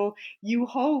 So you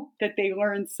hope that they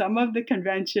learn some of the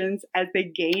conventions as they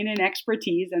gain an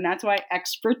expertise. And that's why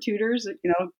expert tutors,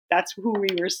 that's who we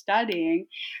were studying,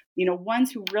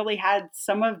 ones who really had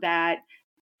some of that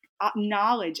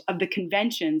knowledge of the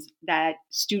conventions that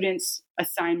students'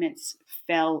 assignments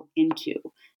fell into.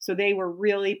 So they were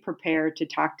really prepared to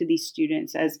talk to these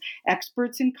students as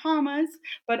experts in commas,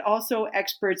 but also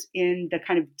experts in the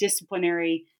kind of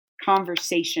disciplinary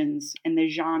conversations and the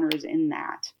genres in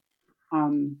that.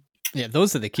 Yeah,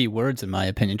 those are the key words in my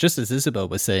opinion. Just as Isabelle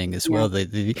was saying as well,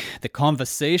 the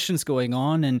conversations going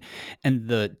on and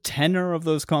the tenor of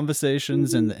those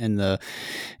conversations, and the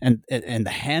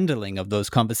handling of those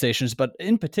conversations, but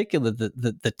in particular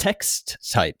the text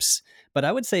types. But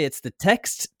I would say it's the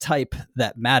text type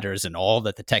that matters and all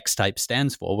that the text type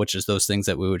stands for, which is those things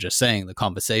that we were just saying, the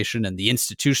conversation and the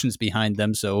institutions behind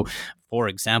them. So, for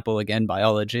example, again,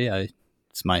 biology,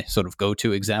 it's my sort of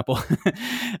go-to example.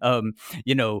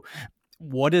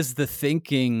 What is the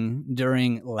thinking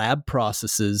during lab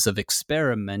processes of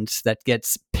experiments that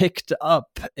gets picked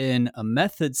up in a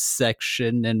methods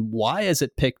section, and why is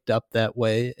it picked up that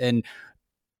way? And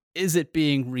is it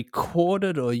being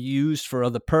recorded or used for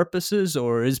other purposes,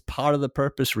 or is part of the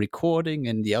purpose recording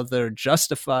and the other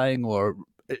justifying or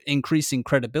increasing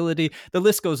credibility? The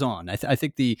list goes on. I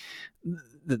think the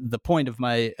point of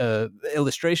my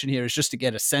illustration here is just to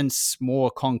get a sense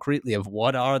more concretely of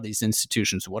what are these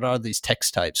institutions, what are these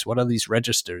text types, what are these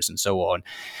registers, and so on.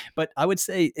 But I would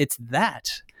say it's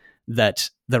that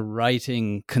the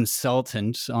writing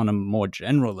consultant on a more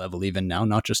general level, even now,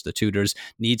 not just the tutors,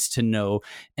 needs to know,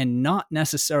 and not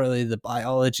necessarily the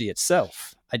biology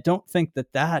itself. I don't think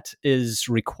that is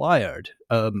required.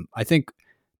 I think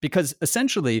because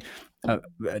essentially,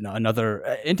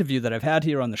 another interview that I've had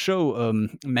here on the show,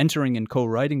 mentoring and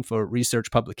co-writing for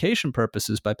research publication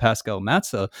purposes by Pascal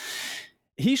Matza,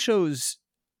 he shows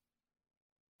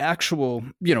actual,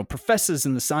 professors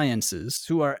in the sciences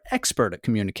who are expert at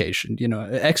communication,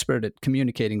 expert at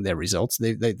communicating their results.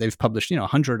 They've published,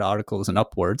 100 articles and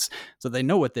upwards, so they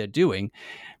know what they're doing.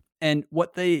 And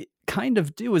what they kind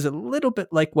of do is a little bit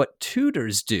like what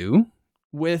tutors do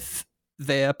with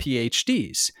their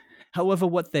PhDs. However,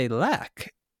 what they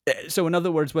lack, so in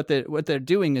other words, what they're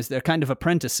doing is they're kind of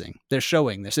apprenticing. They're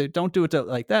showing. They say, don't do it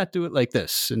like that, do it like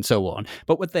this, and so on.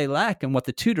 But what they lack, and what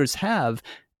the tutors have,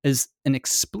 is an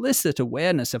explicit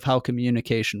awareness of how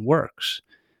communication works.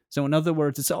 So in other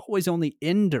words, it's always only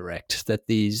indirect that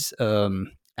these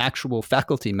actual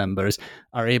faculty members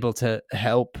are able to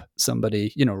help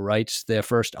somebody, write their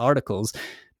first articles,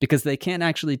 because they can't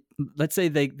actually, let's say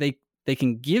they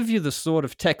can give you the sort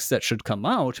of text that should come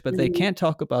out, but they can't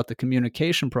talk about the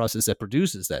communication process that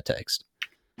produces that text.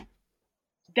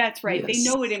 That's right. They Yes.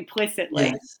 know it implicitly.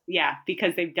 Yes. Yeah,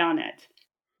 because they've done it.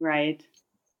 Right.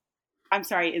 I'm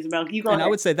sorry, Isabelle, you go And ahead. I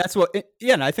would say that's what,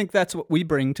 and I think that's what we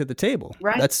bring to the table.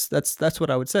 Right. That's what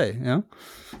I would say.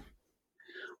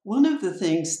 One of the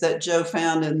things that Joe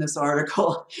found in this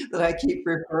article that I keep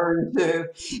referring to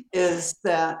is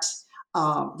that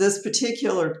this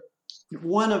particular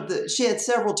she had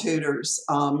several tutors.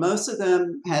 Most of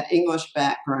them had English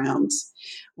backgrounds.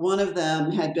 One of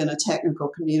them had been a technical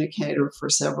communicator for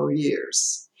several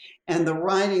years. And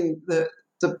the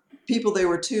people they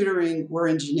were tutoring were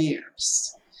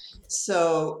engineers.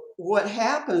 So what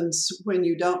happens when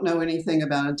you don't know anything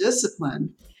about a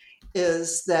discipline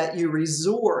is that you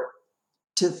resort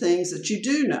to things that you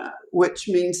do know, which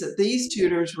means that these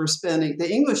tutors were spending,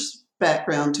 the English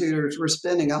background tutors were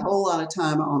spending a whole lot of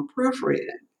time on proofreading,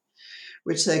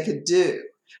 which they could do,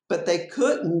 but they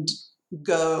couldn't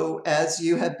go, as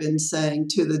you have been saying,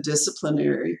 to the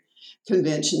disciplinary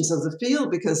conventions of the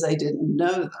field because they didn't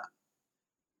know them.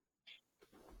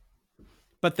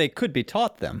 But they could be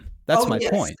taught them. That's my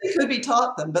point. They could be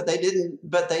taught them, but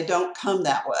they don't come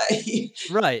that way.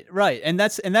 Right. And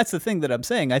that's the thing that I'm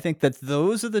saying. I think that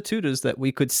those are the tutors that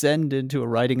we could send into a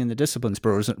writing in the disciplines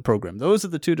program. Those are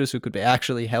the tutors who could be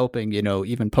actually helping,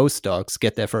 even postdocs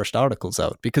get their first articles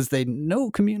out because they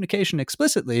know communication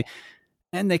explicitly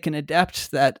and they can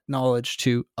adapt that knowledge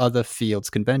to other fields'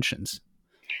 conventions.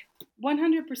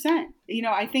 100%.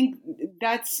 I think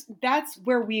that's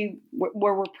where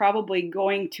we're probably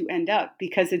going to end up,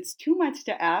 because it's too much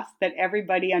to ask that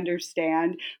everybody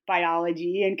understand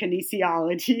biology and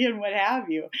kinesiology and what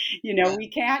have you. We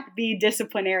can't be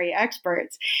disciplinary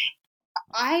experts.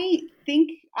 I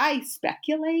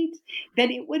speculate that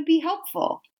it would be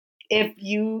helpful if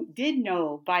you did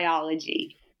know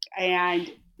biology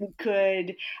and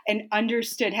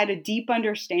had a deep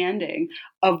understanding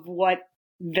of what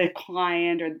the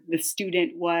client or the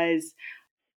student was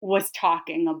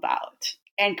talking about,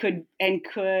 and could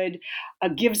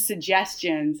give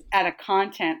suggestions at a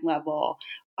content level.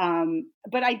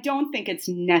 But I don't think it's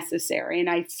necessary, and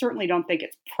I certainly don't think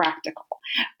it's practical.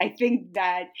 I think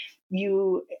that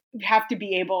you have to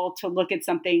be able to look at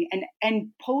something and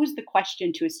pose the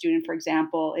question to a student, for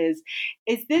example, is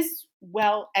this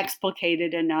well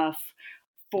explicated enough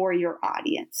for your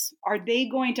audience? Are they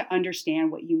going to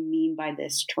understand what you mean by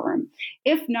this term?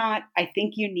 If not, I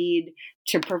think you need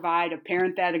to provide a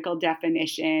parenthetical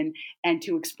definition and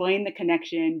to explain the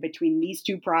connection between these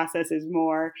two processes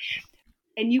more.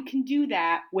 And you can do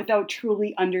that without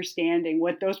truly understanding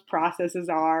what those processes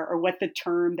are or what the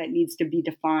term that needs to be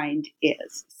defined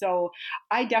is. So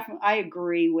I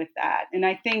agree with that. And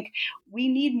I think we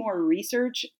need more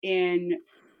research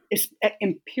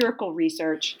empirical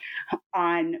research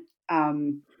on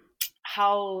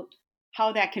how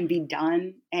that can be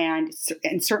done, and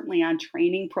certainly on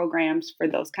training programs for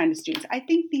those kind of students. I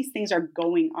think these things are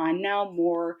going on now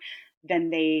more than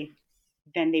they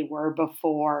were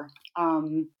before,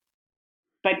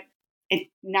 but it's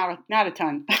not a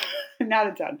ton, not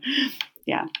a ton.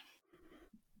 Yeah.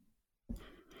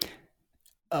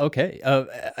 Okay.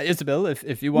 Isabelle,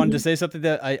 if you wanted to say something,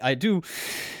 that I do.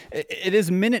 It is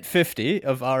minute 50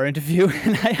 of our interview,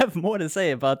 and I have more to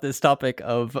say about this topic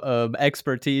of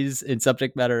expertise in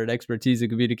subject matter and expertise in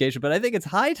communication. But I think it's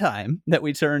high time that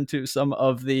we turn to some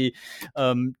of the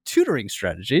tutoring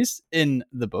strategies in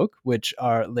the book, which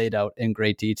are laid out in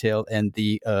great detail, and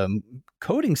the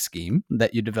coding scheme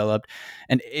that you developed,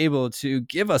 and able to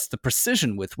give us the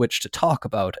precision with which to talk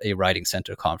about a writing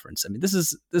center conference. I mean, this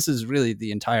is really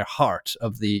the entire heart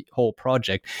of the whole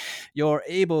project. You're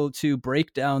able to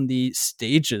break down the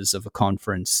stages of a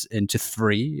conference into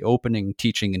 3: opening,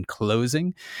 teaching, and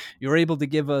closing. You're able to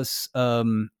give us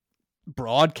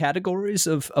broad categories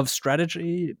of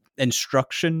strategy,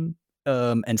 instruction,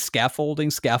 and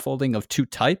scaffolding of 2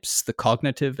 types, the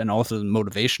cognitive and also the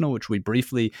motivational, which we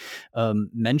briefly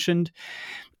mentioned.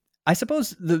 I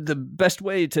suppose the best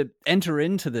way to enter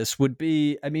into this would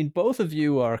be, both of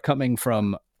you are coming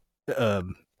from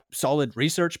solid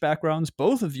research backgrounds.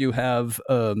 Both of you have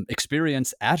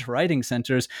experience at writing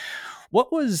centers.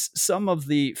 What was some of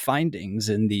the findings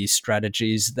in these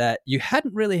strategies that you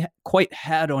hadn't really quite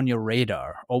had on your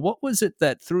radar? Or what was it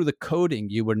that through the coding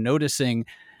you were noticing,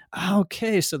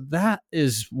 okay, so that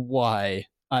is why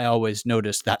I always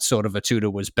noticed that sort of a tutor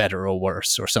was better or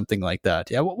worse or something like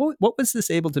that? Yeah, what was this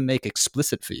able to make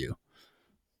explicit for you?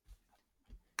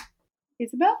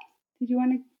 Isabelle, did you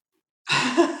want to?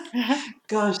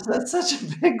 Gosh, that's such a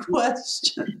big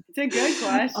question. It's a good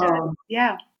question.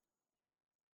 Yeah.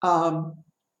 I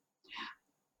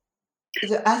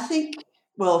think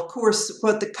Well, of course,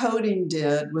 what the coding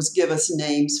did was give us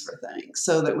names for things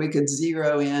so that we could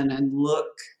zero in and look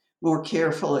more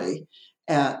carefully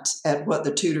at what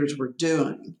the tutors were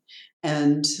doing.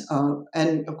 And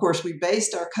of course, we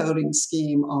based our coding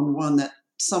scheme on one that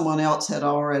someone else had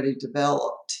already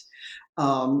developed.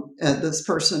 And this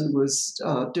person was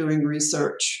doing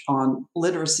research on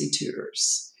literacy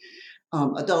tutors,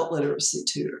 adult literacy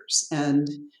tutors. And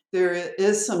there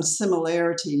is some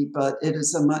similarity, but it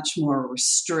is a much more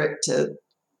restricted,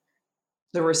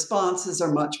 the responses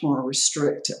are much more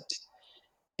restricted.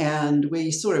 And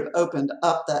we sort of opened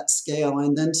up that scale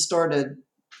and then started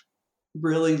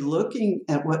really looking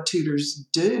at what tutors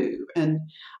do. And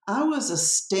I was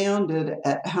astounded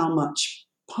at how much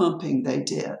pumping they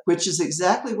did, which is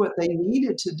exactly what they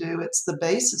needed to do. It's the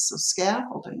basis of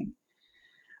scaffolding.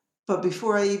 But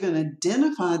before I even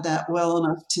identified that well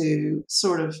enough to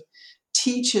sort of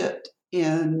teach it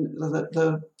in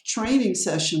the training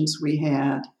sessions we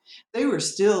had, they were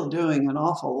still doing an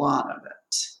awful lot of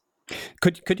it.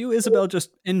 Could you, Isabelle,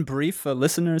 just in brief, for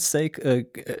listeners' sake,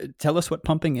 tell us what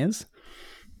pumping is?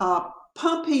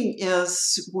 Pumping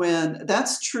is when,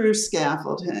 that's true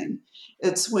scaffolding.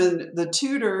 It's when the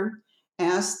tutor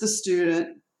asks the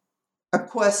student a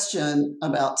question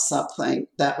about something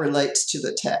that relates to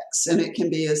the text. And it can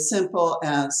be as simple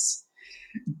as,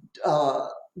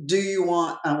 do you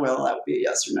want, well, that would be a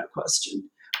yes or no question.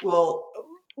 Well,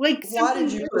 like, why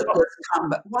did you put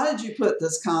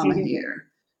this comma mm-hmm. here?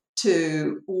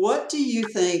 To what do you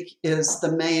think is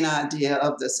the main idea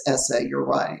of this essay you're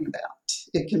writing about?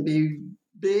 It can be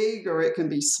big or it can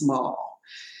be small.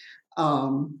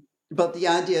 But the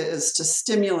idea is to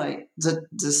stimulate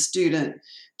the student.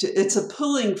 It's a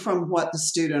pulling from what the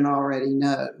student already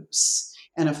knows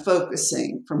and a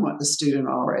focusing from what the student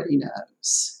already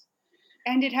knows.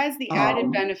 And it has the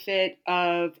added benefit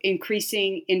of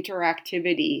increasing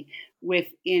interactivity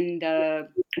within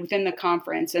the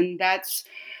conference. And that's,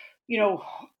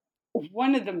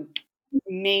 one of the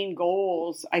main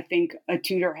goals I think a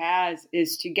tutor has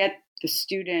is to get the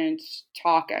students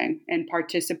talking and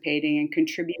participating and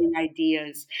contributing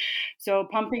ideas. So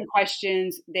pumping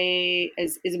questions, they,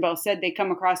 as Isabelle said, they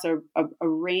come across a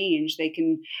range. They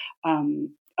can,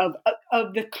 of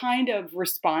the kind of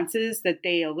responses that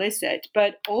they elicit,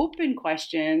 but open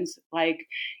questions like,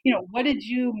 what did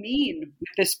you mean with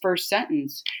this first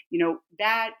sentence?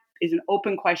 That is an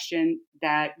open question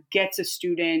that gets a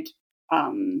student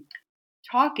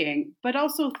talking, but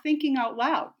also thinking out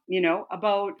loud,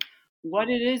 about what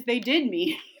it is they did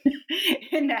mean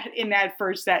in that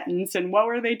first sentence and what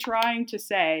were they trying to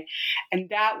say. And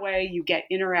that way you get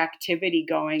interactivity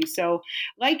going. So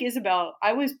like Isabelle,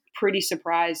 I was pretty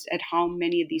surprised at how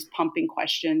many of these pumping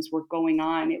questions were going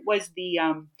on. It was the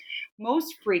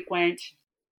most frequent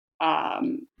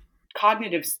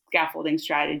cognitive scaffolding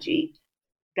strategy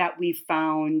that we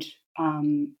found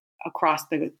across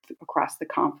the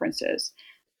conferences.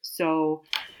 So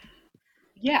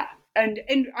yeah.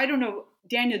 And I don't know,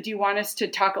 Daniel, do you want us to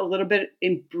talk a little bit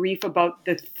in brief about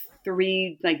the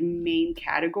three main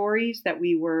categories that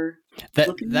we were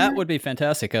looking at? That would be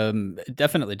fantastic.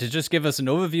 Definitely to just give us an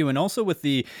overview, and also with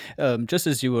the just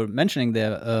as you were mentioning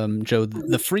there, Joe,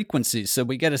 the frequencies, so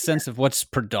we get a sense of what's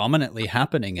predominantly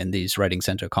happening in these Writing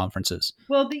Center conferences.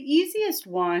 Well, the easiest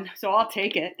one, so I'll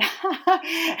take it,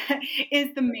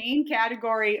 is the main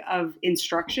category of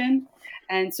instruction.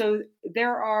 And so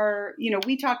there are,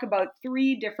 we talk about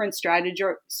three different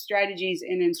strategies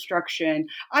in instruction.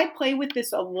 I play with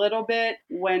this a little bit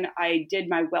when I did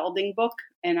my welding book,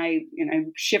 and I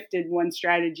shifted one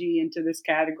strategy into this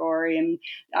category.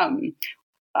 And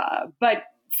but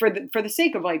for the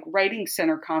sake of Writing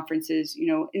Center conferences,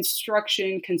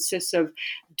 instruction consists of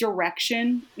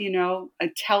direction. A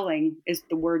telling is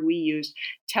the word we use.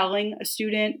 Telling a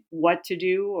student what to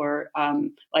do, or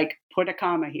put a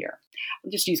comma here.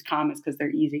 I'll just use commas because they're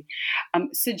easy.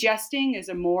 Suggesting is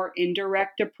a more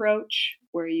indirect approach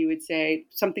where you would say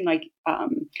something like,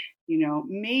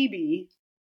 maybe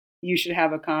you should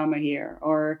have a comma here,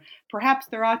 or perhaps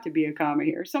there ought to be a comma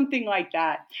here, something like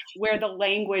that, where the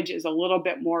language is a little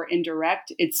bit more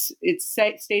indirect. It's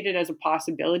stated as a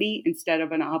possibility instead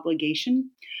of an obligation.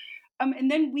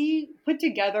 And then we put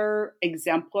together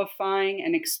exemplifying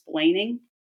and explaining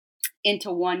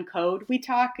into one code. We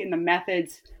talk in the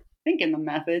methods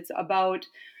about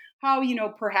how,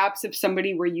 perhaps if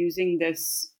somebody were using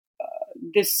this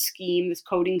scheme, this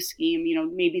coding scheme,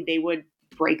 maybe they would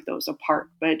break those apart,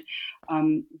 but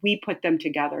we put them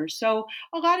together. So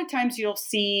a lot of times you'll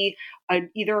see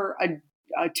either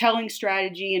a telling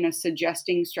strategy and a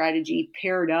suggesting strategy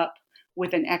paired up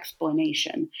with an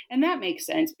explanation. And that makes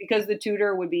sense because the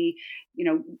tutor would be,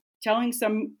 telling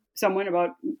someone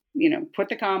about, put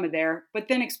the comma there, but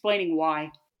then explaining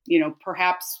why,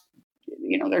 perhaps,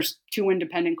 there's two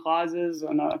independent clauses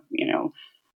and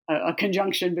a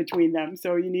conjunction between them.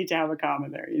 So you need to have a comma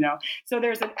there, so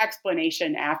there's an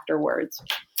explanation afterwards.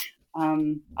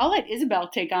 I'll let Isabelle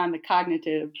take on the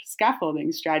cognitive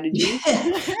scaffolding strategy.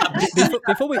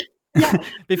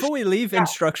 Before we leave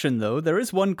instruction, though, there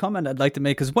is one comment I'd like to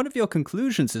make, because one of your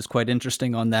conclusions is quite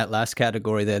interesting on that last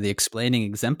category there, the explaining,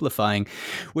 exemplifying,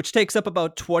 which takes up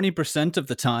about 20% of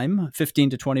the time,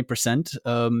 15 to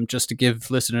 20%, just to give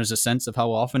listeners a sense of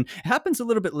how often. It happens a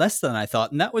little bit less than I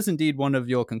thought, and that was indeed one of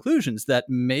your conclusions, that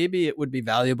maybe it would be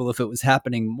valuable if it was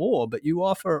happening more, but you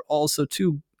offer also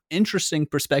two interesting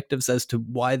perspectives as to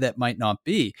why that might not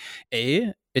be.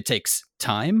 A, it takes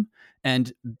time.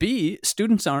 And B,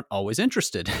 students aren't always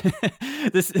interested.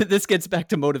 This gets back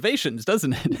to motivations,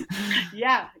 doesn't it?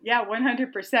 Yeah,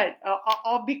 100%.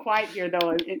 I'll be quiet here, though,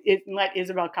 and let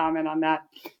Isabelle comment on that.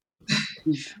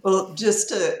 Well, just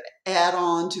to add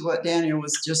on to what Daniel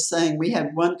was just saying, we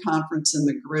had one conference in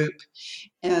the group,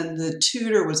 and the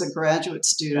tutor was a graduate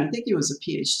student. I think he was a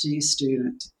PhD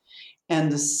student.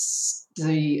 And the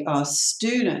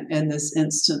student in this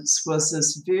instance was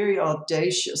this very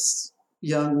audacious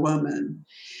young woman,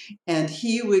 and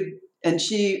she,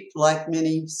 like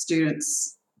many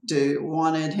students do,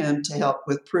 wanted him to help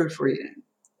with proofreading.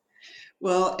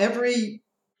 Well,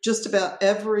 just about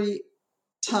every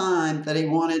time that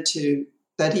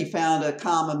he found a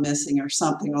comma missing or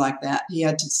something like that, he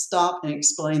had to stop and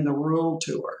explain the rule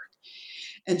to her,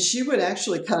 and she would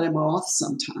actually cut him off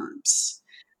sometimes.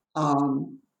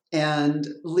 And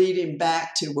lead him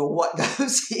back to, well, what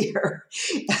goes here?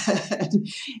 And,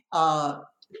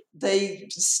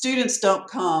 students don't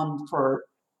come for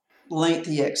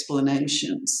lengthy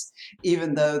explanations,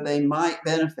 even though they might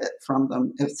benefit from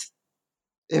them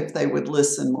if they would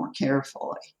listen more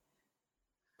carefully.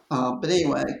 But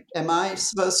anyway, am I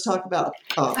supposed to talk about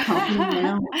pumping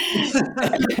now?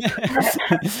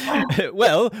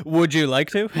 Well, would you like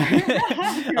to?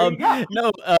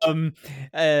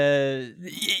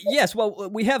 Yes. Well,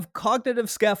 we have cognitive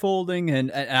scaffolding, and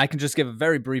I can just give a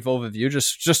very brief overview,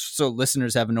 just so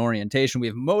listeners have an orientation. We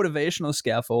have motivational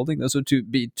scaffolding. Those would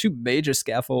be two major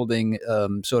scaffolding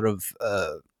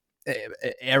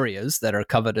areas that are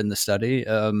covered in the study.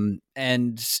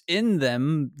 And in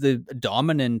them, the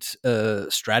dominant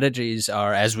strategies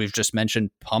are, as we've just mentioned,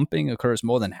 pumping occurs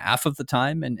more than half of the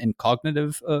time in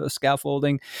cognitive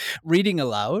scaffolding. Reading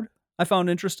aloud, I found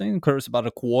interesting, occurs about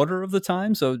a quarter of the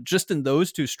time. So just in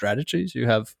those two strategies, you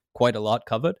have quite a lot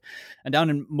covered. And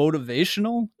down in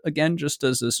motivational, again, just for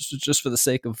the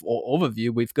sake of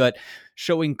overview, we've got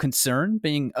showing concern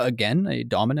being, again, a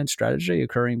dominant strategy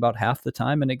occurring about half the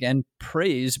time. And again,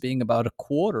 praise being about a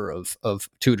quarter of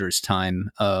tutors' time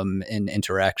in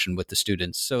interaction with the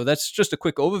students. So that's just a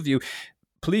quick overview.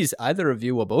 Please, either of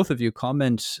you or both of you,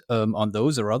 comment on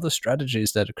those or other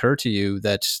strategies that occur to you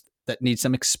that need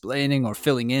some explaining or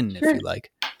filling in, if you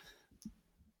like.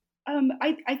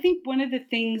 I think one of the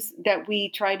things that we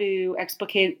try to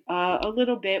explicate a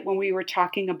little bit when we were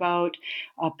talking about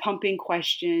pumping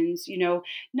questions,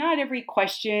 not every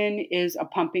question is a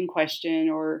pumping question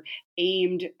or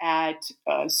aimed at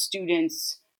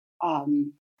students,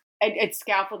 at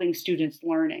scaffolding students'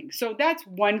 learning. So that's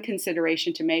one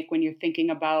consideration to make when you're thinking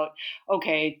about,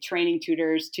 okay, training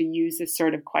tutors to use this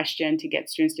sort of question to get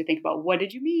students to think about, what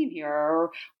did you mean here? Or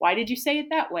why did you say it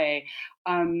that way?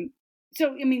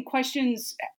 So,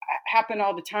 questions happen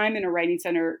all the time in a writing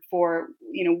center for,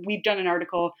 we've done an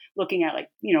article looking at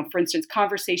for instance,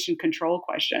 conversation control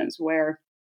questions where,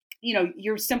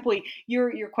 you're simply,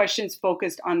 your questions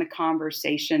focused on the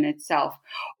conversation itself,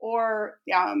 or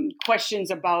questions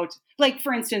about,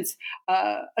 for instance,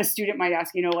 a student might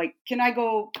ask, can I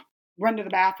go run to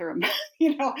the bathroom?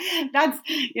 That's,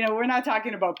 we're not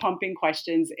talking about pumping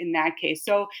questions in that case.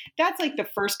 So that's the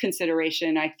first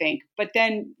consideration, I think. But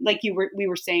then, we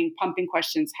were saying, pumping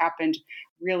questions happened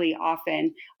really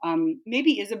often.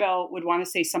 Maybe Isabelle would want to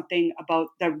say something about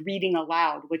the reading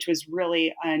aloud, which was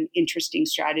really an interesting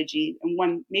strategy, and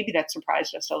one maybe that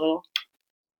surprised us a little.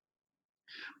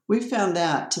 We found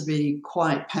that to be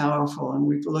quite powerful, and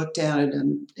we've looked at it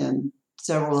in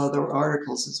several other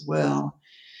articles as well.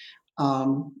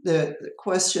 The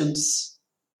questions,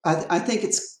 I think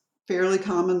it's fairly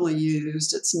commonly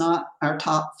used. It's not our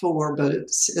top 4, but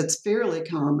it's fairly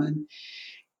common,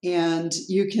 and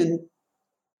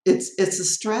it's a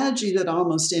strategy that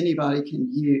almost anybody can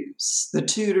use. The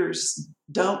tutors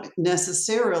don't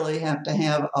necessarily have to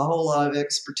have a whole lot of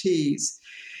expertise.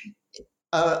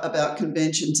 about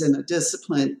conventions in a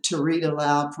discipline to read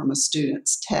aloud from a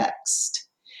student's text.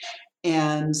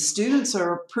 And students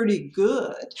are pretty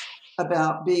good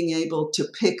about being able to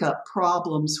pick up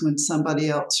problems when somebody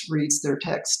else reads their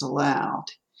text aloud.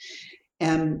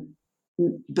 And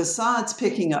besides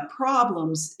picking up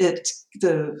problems,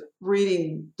 the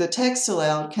reading the text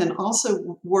aloud can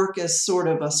also work as sort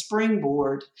of a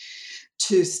springboard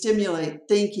to stimulate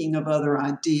thinking of other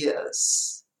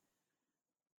ideas.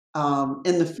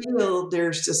 In the field,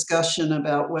 there's discussion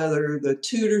about whether the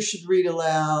tutor should read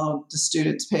aloud the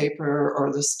student's paper or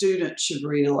the student should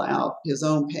read aloud his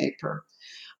own paper.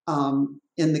 In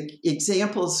the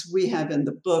examples we have in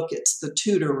the book, it's the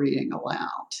tutor reading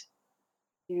aloud.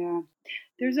 Yeah,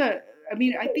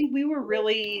 I think we were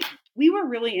really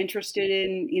interested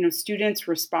in, students'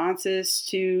 responses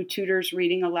to tutors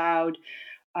reading aloud.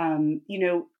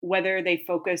 Whether they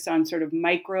focus on sort of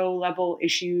micro level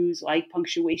issues like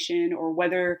punctuation, or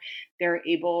whether they're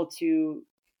able to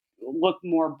look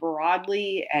more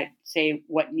broadly at, say,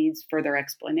 what needs further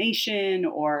explanation,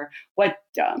 or what,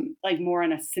 like more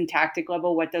on a syntactic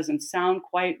level, what doesn't sound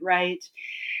quite right.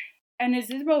 And as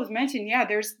Isabelle was mentioned, yeah,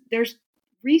 there's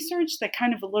research that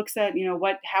kind of looks at,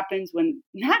 what happens when,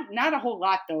 not a whole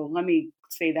lot though, let me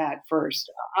say that first,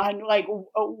 on like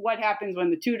what happens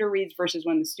when the tutor reads versus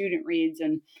when the student reads.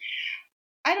 And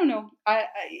I don't know,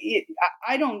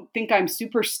 I don't think I'm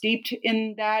super steeped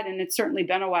in that, and it's certainly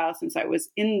been a while since I was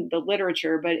in the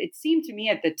literature, but it seemed to me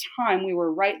at the time we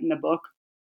were writing the book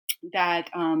that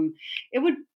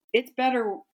it's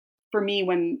better for me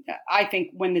when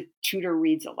the tutor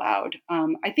reads aloud.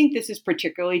 I think this is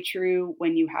particularly true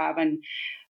when you have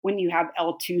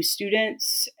L2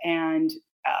 students, and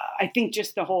I think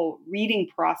just the whole reading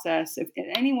process. If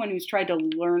anyone who's tried to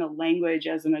learn a language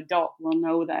as an adult will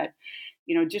know that,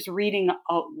 just reading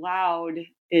out loud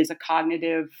is a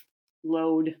cognitive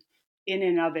load in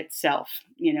and of itself,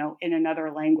 in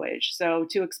another language. So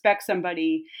to expect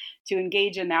somebody to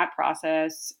engage in that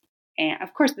process, and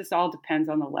of course, this all depends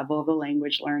on the level of the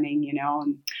language learning,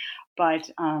 but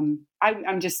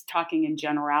I'm just talking in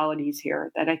generalities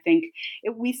here, that I think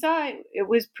we saw it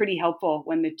was pretty helpful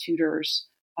when the tutors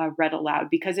read aloud,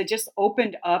 because it just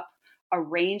opened up a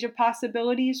range of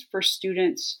possibilities for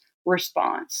students'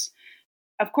 response.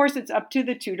 Of course, it's up to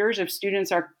the tutors if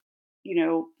students are,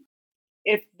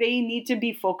 if they need to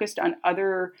be focused on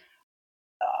other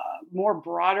more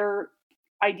broader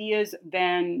ideas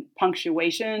than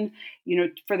punctuation,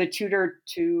 for the tutor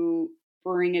to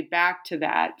bring it back to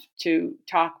that, to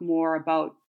talk more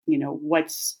about,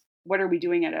 what are we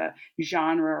doing at a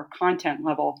genre or content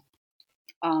level.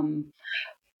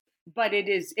 But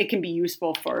it can be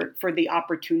useful for the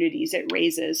opportunities it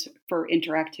raises for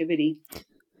interactivity.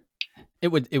 It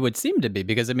would seem to be,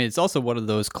 because it's also one of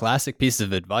those classic pieces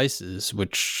of advice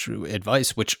which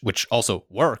also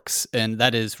works, and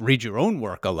that is read your own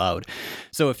work aloud.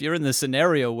 So if you're in the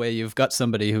scenario where you've got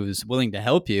somebody who's willing to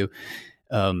help you,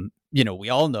 we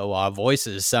all know our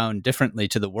voices sound differently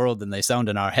to the world than they sound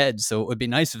in our heads. So it would be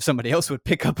nice if somebody else would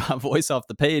pick up our voice off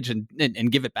the page and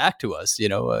give it back to us,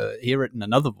 hear it in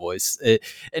another voice.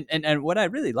 And what I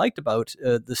really liked about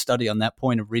the study on that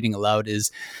point of reading aloud is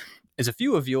a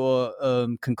few of your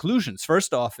conclusions.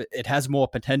 First off, it has more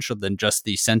potential than just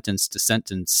the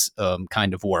sentence-to-sentence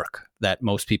kind of work that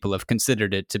most people have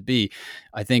considered it to be.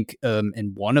 I think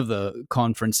in one of the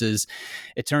conferences,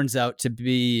 it turns out to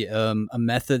be a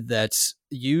method that's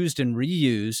used and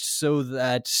reused so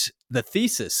that the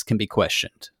thesis can be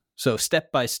questioned. So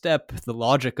step by step, the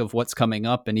logic of what's coming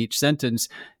up in each sentence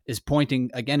is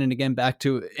pointing again and again back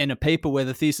to in a paper where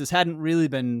the thesis hadn't really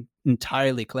been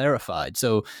entirely clarified.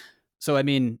 So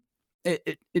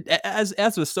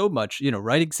as with so much,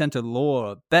 writing center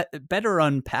lore, better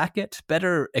unpack it,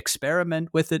 better experiment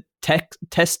with it,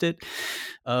 test it.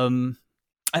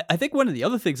 I think one of the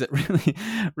other things that really,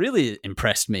 really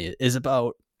impressed me is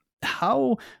about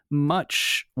how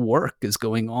much work is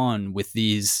going on with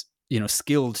these,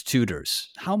 skilled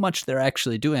tutors, how much they're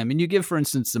actually doing. You give, for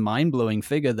instance, the mind-blowing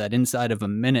figure that inside of a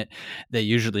minute, they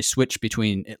usually switch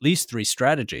between at least 3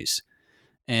 strategies.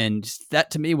 And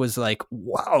that to me was like,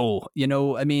 wow,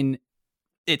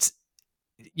 it's,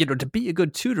 to be a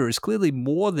good tutor is clearly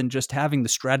more than just having the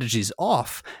strategies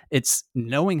off. It's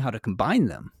knowing how to combine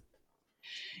them.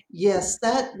 Yes,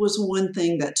 that was one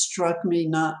thing that struck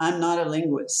me. I'm not a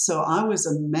linguist, so I was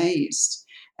amazed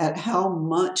at how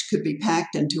much could be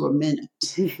packed into a minute.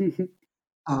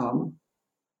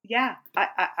 Yeah,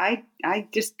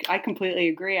 I completely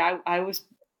agree.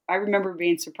 I remember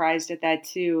being surprised at that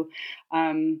too.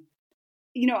 I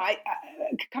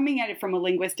coming at it from a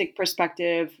linguistic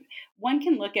perspective, one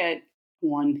can look at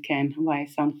one can, I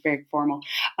sound very formal.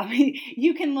 I mean,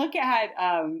 you can look at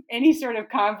any sort of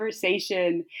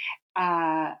conversation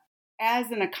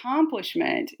as an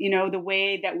accomplishment, the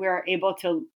way that we're able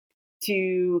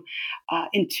to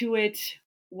intuit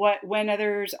when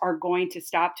others are going to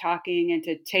stop talking and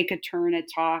to take a turn at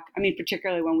talk. I mean,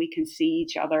 particularly when we can see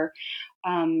each other.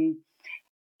 And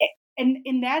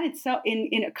in that itself,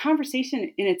 in a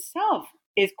conversation in itself,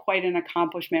 is quite an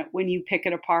accomplishment when you pick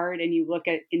it apart and you look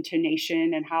at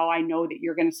intonation and how I know that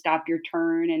you're going to stop your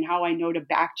turn and how I know to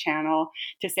back channel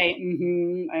to say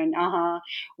mm-hmm and uh-huh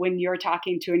when you're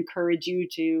talking, to encourage you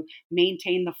to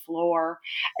maintain the floor.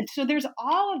 And so there's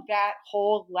all of that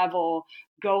whole level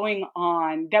going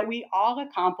on that we all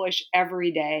accomplish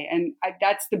every day. And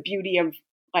that's the beauty of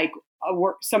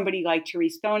somebody like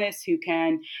Therese Thonis, who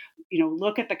can,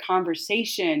 look at the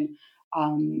conversation,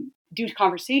 do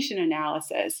conversation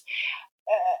analysis.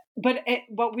 But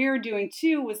what we were doing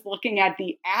too was looking at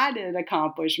the added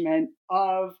accomplishment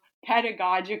of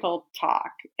pedagogical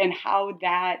talk and how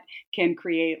that can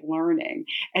create learning.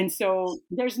 And so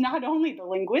there's not only the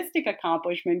linguistic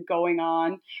accomplishment going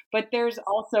on, but there's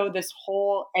also this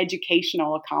whole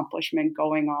educational accomplishment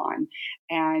going on.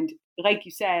 And like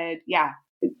you said,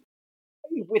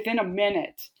 within a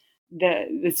minute,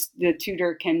 the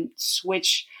tutor can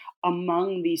switch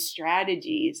among these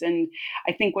strategies. And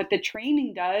I think what the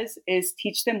training does is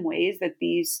teach them ways that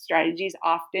these strategies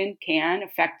often can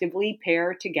effectively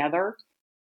pair together.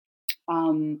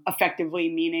 Effectively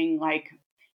meaning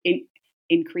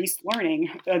increased learning,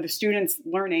 the students'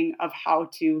 learning of how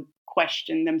to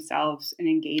question themselves and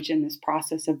engage in this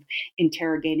process of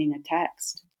interrogating a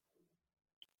text.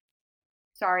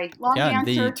 Sorry, long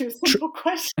answer to a simple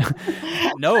question.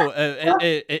 No,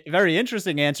 a very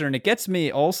interesting answer. And it gets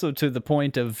me also to the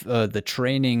point of the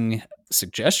training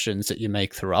suggestions that you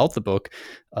make throughout the book.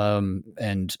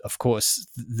 And of course,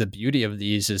 the beauty of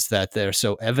these is that they're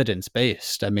so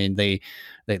evidence-based. I mean, they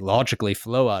logically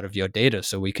flow out of your data.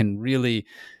 So we can really,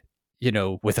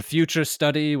 with a future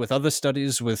study, with other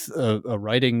studies, with a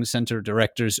writing center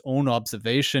director's own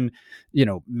observation,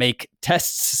 make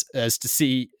tests as to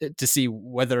see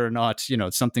whether or not,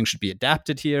 something should be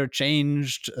adapted here,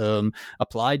 changed,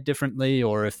 applied differently,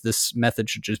 or if this method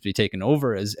should just be taken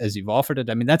over as you've offered it.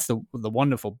 I mean, that's the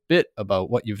wonderful bit about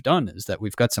what you've done, is that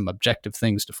we've got some objective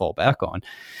things to fall back on.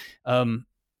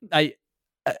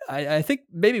 I think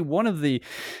maybe one of the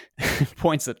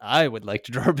points that I would like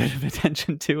to draw a bit of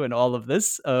attention to in all of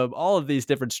this, all of these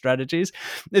different strategies,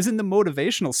 is in the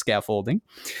motivational scaffolding.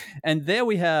 And there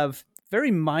we have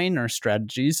very minor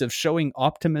strategies of showing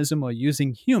optimism or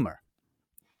using humor.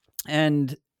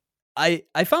 And I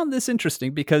found this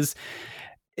interesting because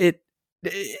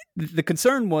the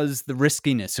concern was the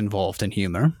riskiness involved in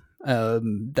humor.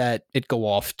 That it go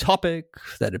off topic,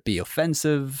 that it be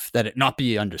offensive, that it not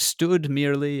be understood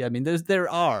merely. I mean,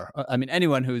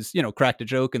 anyone who's, cracked a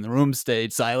joke in the room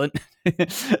stayed silent.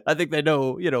 I think they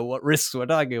know, what risks we're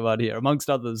talking about here, amongst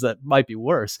others that might be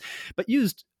worse. But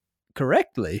used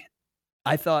correctly,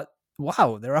 I thought,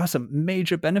 wow, there are some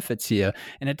major benefits here.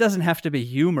 And it doesn't have to be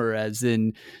humor as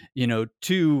in,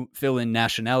 two fill-in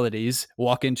nationalities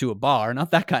walk into a bar.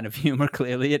 Not that kind of humor,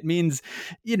 clearly. It means,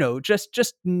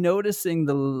 just noticing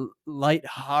the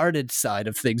lighthearted side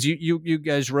of things. You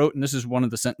guys wrote, and this is one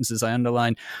of the sentences I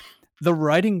underlined, the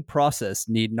writing process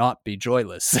need not be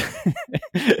joyless.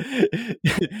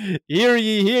 Hear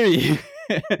ye, hear ye.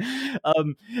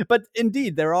 But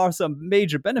indeed, there are some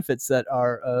major benefits that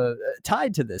are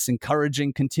tied to this: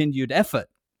 encouraging continued effort,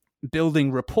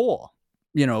 building rapport,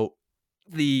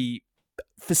 the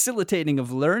facilitating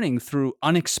of learning through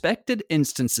unexpected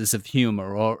instances of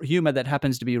humor, or humor that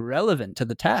happens to be relevant to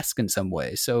the task in some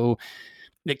way. So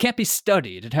it can't be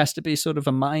studied. It has to be sort of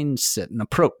a mindset, an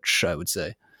approach, I would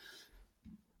say.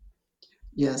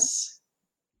 Yes.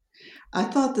 I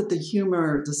thought that the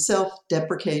humor, the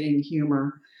self-deprecating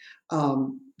humor,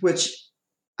 which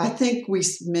I think we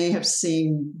may have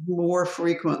seen more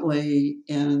frequently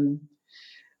in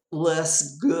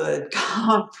less good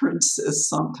conferences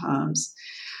sometimes,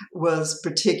 was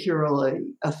particularly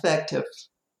effective,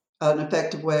 an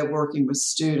effective way of working with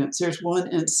students. There's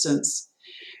one instance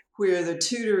where the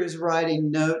tutor is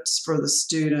writing notes for the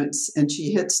students and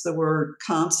she hits the word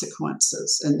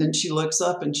consequences. And then she looks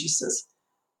up and she says,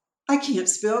 "I can't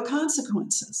spell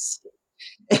consequences."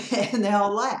 And they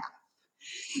all laugh.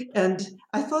 And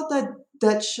I thought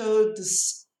that showed the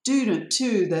student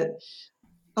too that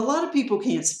a lot of people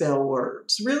can't spell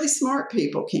words. Really smart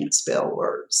people can't spell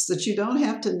words, that you don't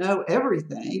have to know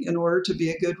everything in order to be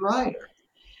a good writer.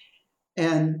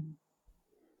 And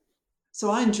so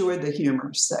I enjoyed the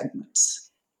humor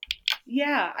segments.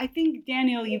 Yeah, I think,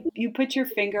 Daniel, you put your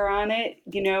finger on it.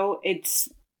 It's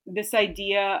this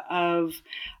idea of,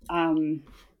 I'll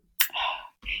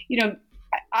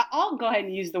go ahead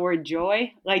and use the word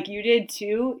joy, like you did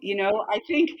too. I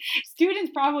think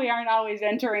students probably aren't always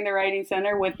entering the Writing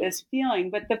Center with this feeling,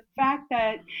 but the fact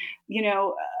that,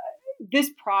 this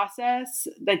process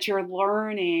that you're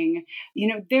learning,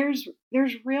 there's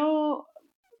real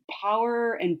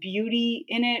power and beauty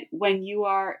in it when you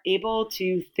are able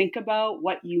to think about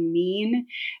what you mean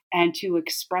and to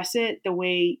express it the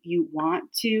way you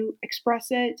want to express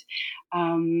it.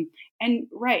 And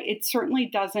right, it certainly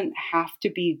doesn't have to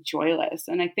be joyless.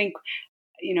 And I think,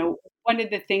 one of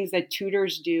the things that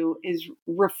tutors do is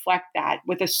reflect that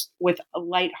with a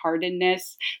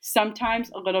lightheartedness, sometimes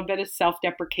a little bit of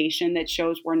self-deprecation that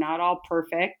shows we're not all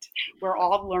perfect. We're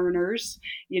all learners,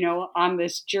 on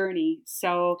this journey.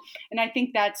 So, and I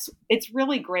think it's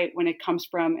really great when it comes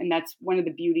from, and that's one of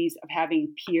the beauties of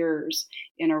having peers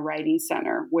in a writing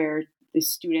center where the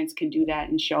students can do that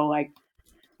and show like,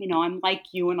 I'm like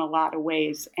you in a lot of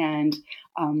ways. And,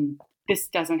 this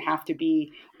doesn't have to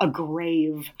be a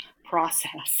grave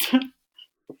process.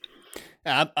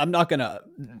 I'm not going to,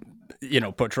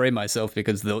 portray myself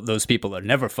because those people are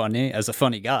never funny as a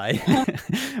funny guy.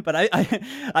 But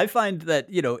I find that,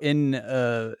 in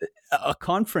a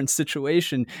conference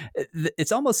situation,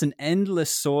 it's almost an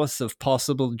endless source of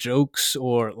possible jokes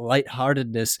or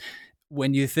lightheartedness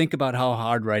when you think about how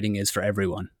hard writing is for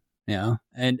everyone. Yeah.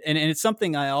 And it's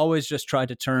something I always just try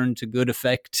to turn to good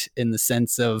effect in the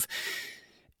sense of,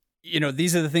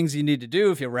 these are the things you need to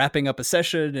do if you're wrapping up a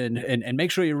session and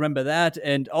make sure you remember that.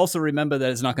 And also remember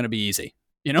that it's not going to be easy,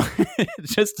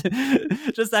 just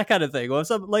that kind of thing. Well,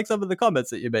 some of the comments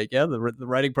that you make. Yeah. The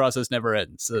writing process never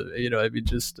ends.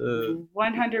 Just 100%.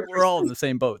 We're all in the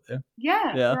same boat.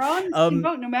 Yeah. We're all in the same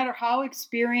boat, no matter how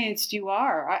experienced you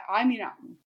are.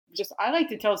 I like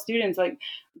to tell students, like,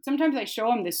 sometimes I show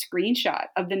them the screenshot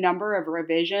of the number of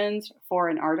revisions for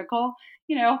an article.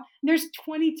 There's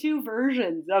 22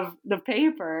 versions of the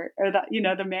paper or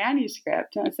the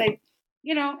manuscript. And I say,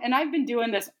 and I've been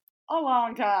doing this a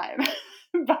long time.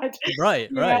 But right,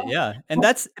 yeah. And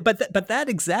that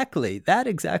exactly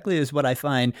is what I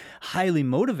find highly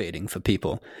motivating for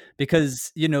people,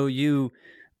 because,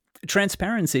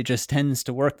 transparency just tends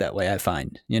to work that way, I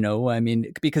find,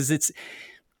 because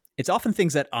it's often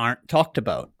things that aren't talked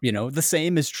about. The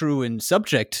same is true in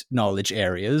subject knowledge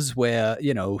areas where,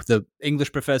 the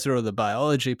English professor or the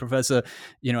biology professor,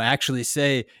 actually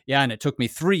say, yeah, and it took me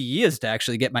 3 years to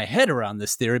actually get my head around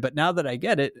this theory, but now that I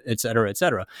get it, et cetera, et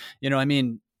cetera.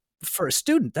 For a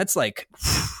student, that's like,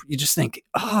 you just think,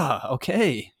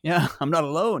 okay, yeah, I'm not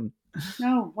alone.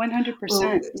 No, 100%.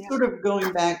 Well, sort of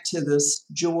going back to this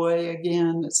joy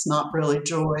again, it's not really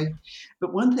joy.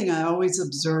 But one thing I always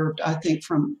observed, I think,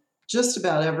 from just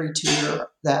about every tutor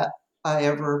that I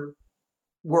ever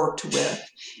worked with,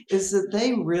 is that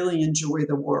they really enjoy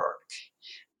the work.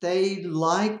 They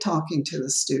like talking to the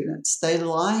students. They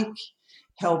like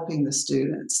helping the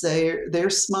students. They're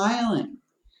smiling.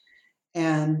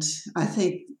 And I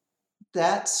think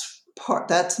that's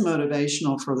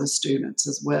motivational for the students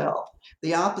as well.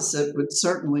 The opposite would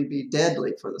certainly be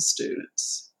deadly for the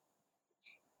students.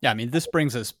 Yeah, this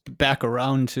brings us back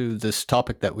around to this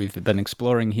topic that we've been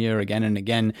exploring here again and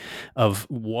again of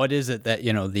what is it that,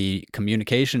 the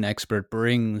communication expert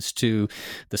brings to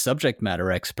the subject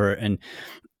matter expert. And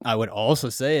I would also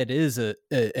say it is an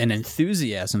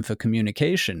enthusiasm for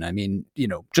communication.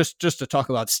 Just to talk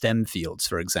about STEM fields,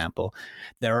 for example,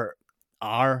 there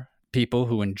are people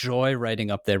who enjoy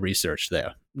writing up their research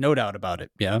there. No doubt about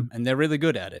it. Yeah. And they're really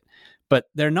good at it,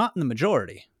 but they're not in the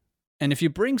majority. And if you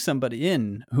bring somebody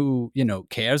in who,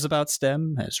 cares about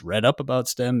STEM, has read up about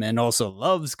STEM, and also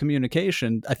loves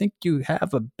communication, I think you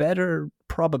have a better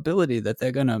probability that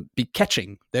they're going to be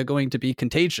catching. They're going to be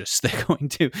contagious. They're going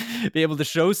to be able to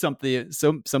show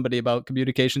somebody about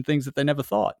communication things that they never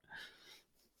thought.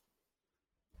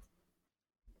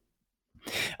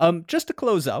 Just to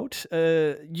close out,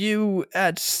 you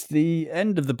at the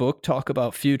end of the book talk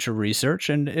about future research,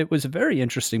 and it was a very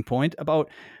interesting point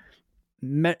about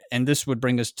and this would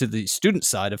bring us to the student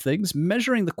side of things,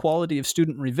 measuring the quality of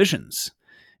student revisions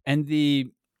and the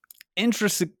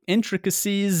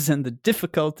intricacies and the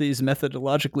difficulties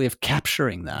methodologically of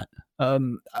capturing that.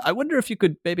 I wonder if you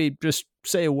could maybe just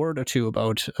say a word or two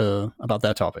about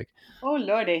that topic. Oh,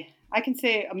 Lordy. I can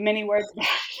say many words.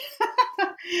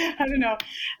 I don't know.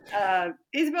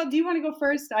 Isabelle, do you want to go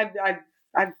first?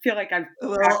 I feel like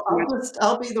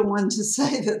I'll be the one to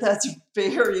say that that's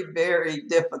very, very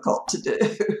difficult to do.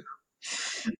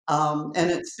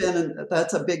 And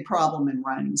that's a big problem in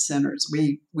writing centers.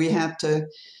 We have to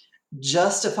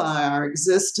justify our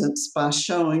existence by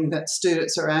showing that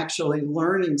students are actually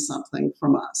learning something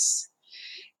from us.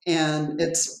 And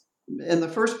in the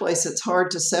first place, it's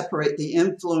hard to separate the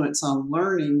influence on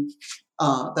learning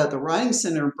that the Writing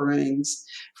Center brings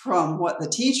from what the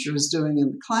teacher is doing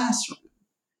in the classroom.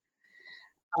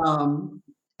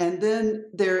 And then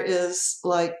there is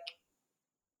like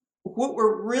what we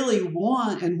really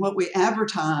want and what we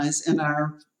advertise in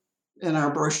our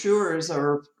brochures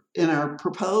or in our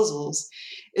proposals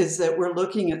is that we're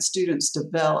looking at students'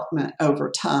 development over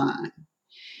time.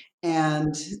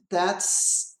 And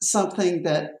that's something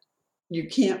that you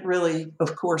can't really,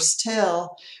 of course,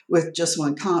 tell with just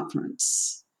one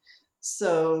conference.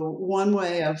 So one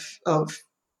way of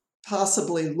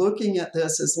possibly looking at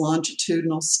this is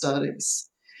longitudinal studies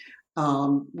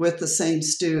with the same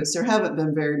students. There haven't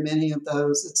been very many of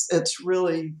those. It's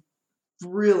really,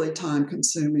 really time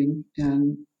consuming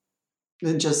and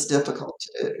just difficult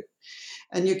to do.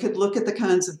 And you could look at the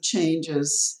kinds of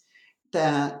changes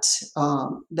that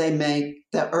they make,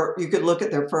 or you could look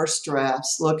at their first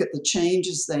drafts, look at the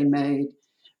changes they made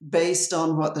based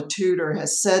on what the tutor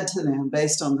has said to them,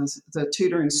 based on the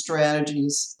tutoring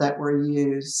strategies that were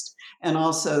used, and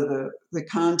also the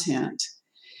content,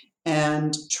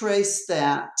 and trace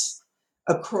that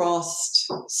across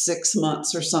 6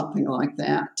 months or something like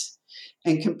that,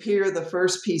 and compare the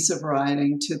first piece of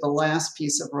writing to the last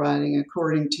piece of writing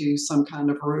according to some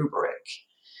kind of rubric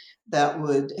that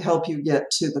would help you get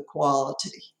to the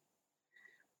quality.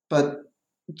 But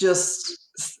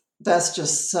that's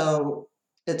just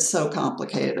it's so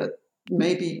complicated.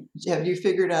 Maybe, have you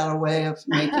figured out a way of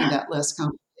making that less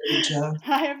complicated, Jo?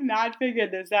 I have not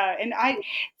figured this out. And I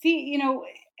see,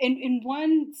 in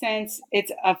one sense,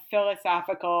 it's a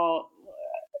philosophical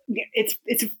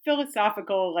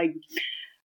like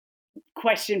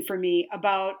question for me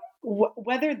about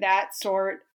whether that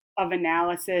sort of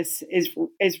analysis is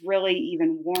really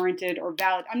even warranted or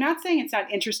valid. I'm not saying it's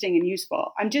not interesting and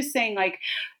useful. I'm just saying, like,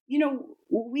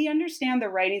 we understand the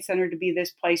Writing Center to be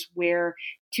this place where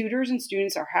tutors and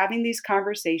students are having these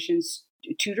conversations.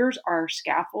 Tutors are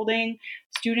scaffolding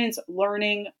students'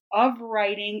 learning of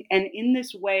writing, and in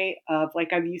this way of,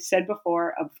 like I've said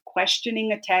before, of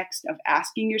questioning a text, of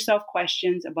asking yourself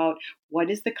questions about what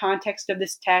is the context of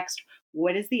this text,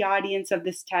 what is the audience of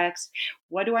this text,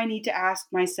 what do I need to ask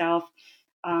myself,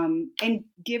 and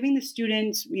giving the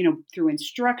students, through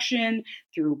instruction,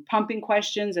 through pumping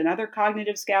questions and other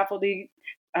cognitive scaffolding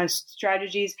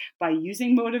strategies, by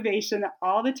using motivation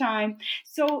all the time.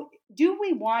 So do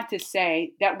we want to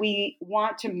say that we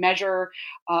want to measure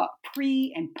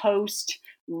pre and post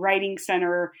Writing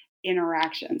Center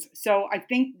interactions? So I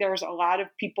think there's a lot of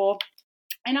people,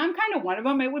 and I'm kind of one of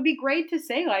them. It would be great to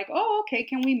say, like, oh, okay,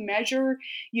 can we measure,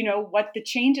 what the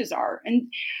changes are?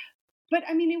 But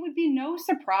I mean, it would be no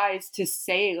surprise to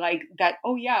say, like, that,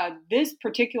 oh yeah, this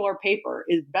particular paper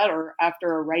is better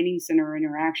after a Writing Center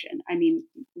interaction. I mean,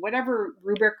 whatever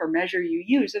rubric or measure you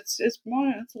use, it's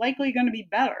likely going to be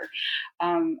better,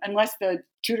 unless the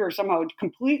tutor somehow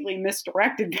completely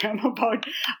misdirected them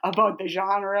about the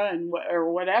genre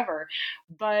or whatever.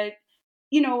 But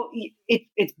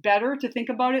it's better to think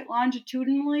about it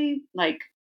longitudinally,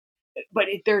 but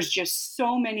there's just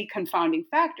so many confounding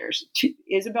factors.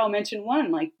 Isabelle mentioned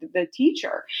one, like the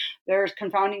teacher. There's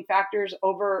confounding factors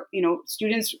over,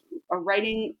 students are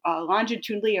writing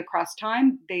longitudinally across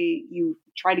time. You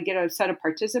try to get a set of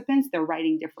participants, they're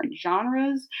writing different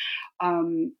genres.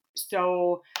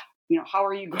 So, how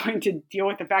are you going to deal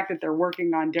with the fact that they're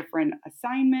working on different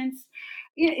assignments?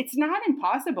 It's not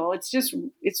impossible. It's just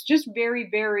very,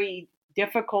 very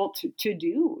difficult to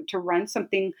do, to run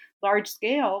something large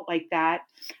scale like that.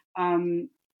 And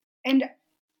I've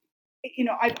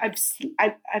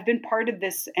been part of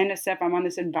this NSF. I'm on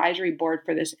this advisory board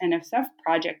for this NSF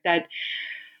project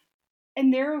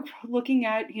and they're looking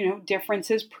at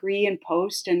differences pre and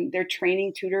post, and they're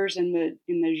training tutors in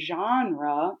the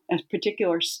genre, as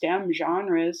particular STEM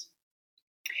genres.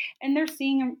 And they're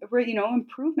seeing,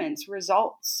 improvements,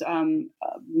 results,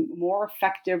 more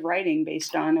effective writing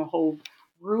based on a whole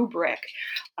rubric.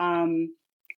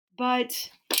 But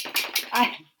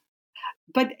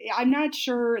I'm not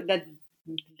sure that's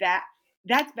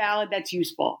valid, that's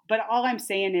useful. But all I'm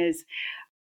saying is,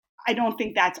 I don't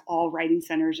think that's all writing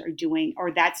centers are doing,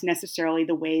 or that's necessarily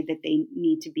the way that they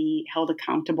need to be held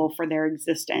accountable for their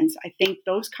existence. I think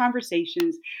those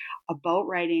conversations about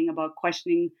writing, about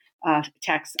questioning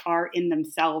texts, are in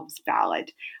themselves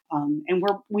valid. And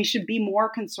we should be more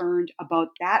concerned about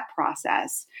that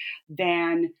process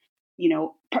than,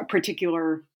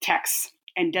 particular texts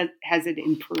has it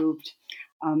improved?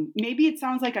 Maybe it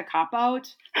sounds like a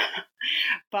cop-out,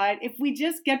 but if we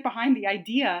just get behind the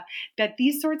idea that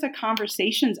these sorts of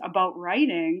conversations about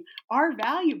writing are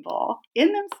valuable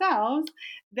in themselves,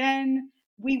 then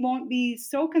we won't be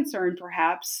so concerned,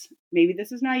 perhaps, maybe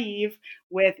this is naive,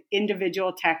 with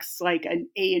individual texts like an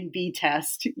A and B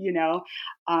test,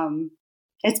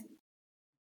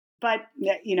 but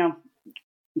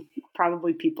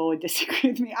probably people would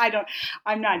disagree with me.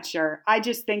 I'm not sure. I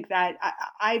just think that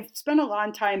I've spent a lot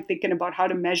of time thinking about how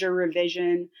to measure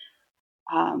revision,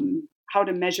 how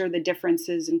to measure the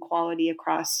differences in quality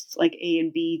across like A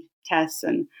and B tests.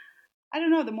 And I don't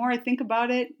know, the more I think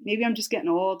about it, maybe I'm just getting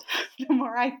old. The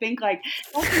more I think like,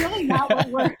 that's really not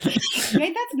what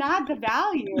maybe that's not the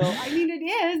value. I mean, it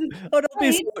is. Oh,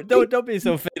 don't be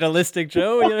so fatalistic,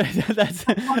 Joe. That's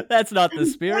not the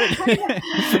spirit.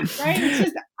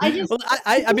 Right?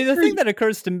 I mean, the thing that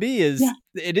occurs to me is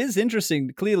it is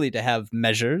interesting, clearly, to have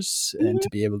measures and to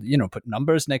be able to, put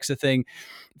numbers next to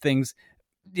things,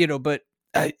 but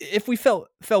if we fell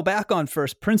back on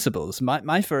first principles,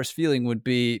 my first feeling would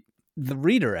be the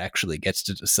reader actually gets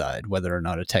to decide whether or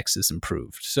not a text is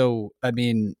improved. So, I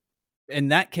mean, in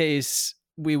that case,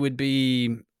 we would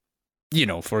be,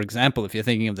 for example, if you're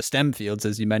thinking of the STEM fields,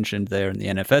 as you mentioned there in the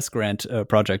NFS grant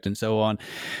project and so on,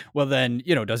 well then,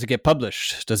 does it get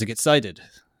published? Does it get cited?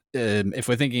 If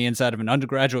we're thinking inside of an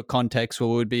undergraduate context,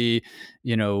 what would be,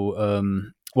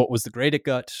 what was the grade it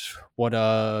got? What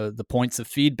are the points of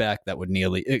feedback that would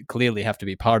clearly have to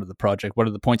be part of the project? What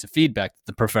are the points of feedback that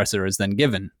the professor is then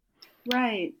given?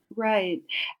 Right.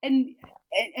 And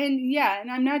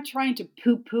I'm not trying to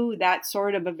poo-poo that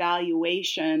sort of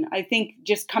evaluation. I think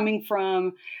just coming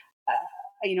from,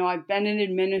 I've been an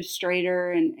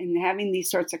administrator and having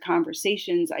these sorts of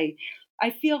conversations,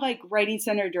 I feel like writing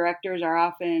center directors are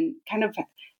often kind of,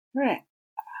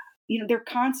 they're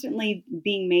constantly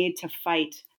being made to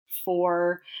fight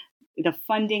for the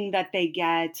funding that they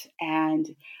get.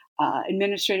 And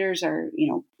administrators are,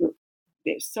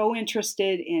 they're so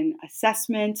interested in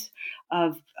assessment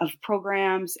of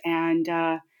programs, and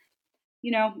I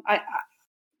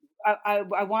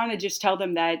want to just tell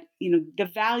them that the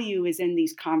value is in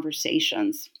these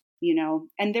conversations,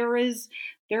 and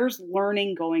there's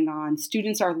learning going on.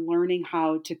 Students are learning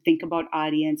how to think about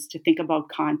audience, to think about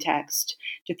context,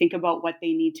 to think about what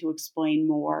they need to explain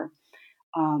more,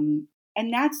 and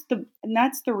that's the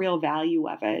real value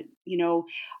of it,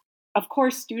 Of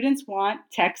course, students want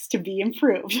text to be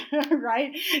improved,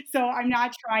 right? So I'm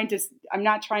not trying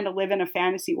to live in a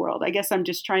fantasy world. I guess I'm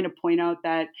just trying to point out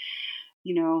that,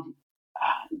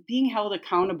 being held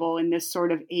accountable in this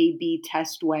sort of A/B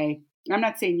test way. I'm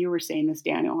not saying you were saying this,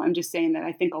 Daniel. I'm just saying that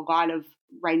I think a lot of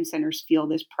writing centers feel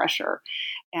this pressure.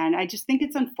 And I just think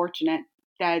it's unfortunate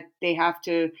that they have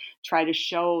to try to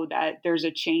show that there's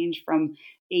a change from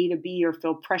A to B or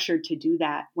feel pressured to do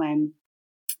that when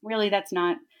really that's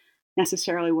not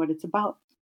necessarily what it's about.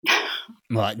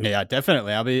 Well, yeah,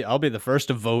 definitely. I'll be the first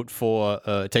to vote for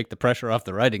take the pressure off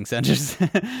the writing centers.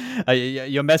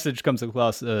 Your message comes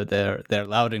across there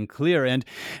loud and clear,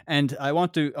 and I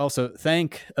want to also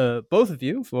thank both of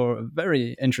you for a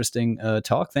very interesting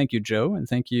talk. Thank you, Joe, and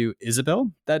thank you,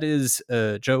 Isabelle. That is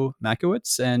Joe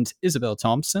Mackiewicz and Isabelle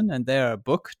Thompson, and their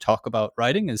book Talk About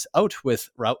Writing is out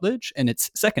with Routledge in its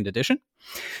second edition.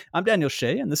 I'm Daniel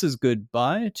Shea, and this is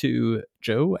goodbye to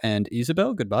Joe and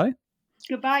Isabelle. Goodbye.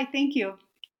 Goodbye. Thank you.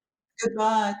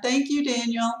 Goodbye. Thank you,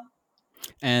 Daniel.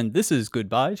 And this is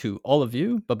goodbye to all of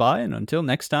you. Bye-bye, and until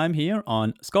next time here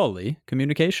on Scholarly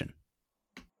Communication.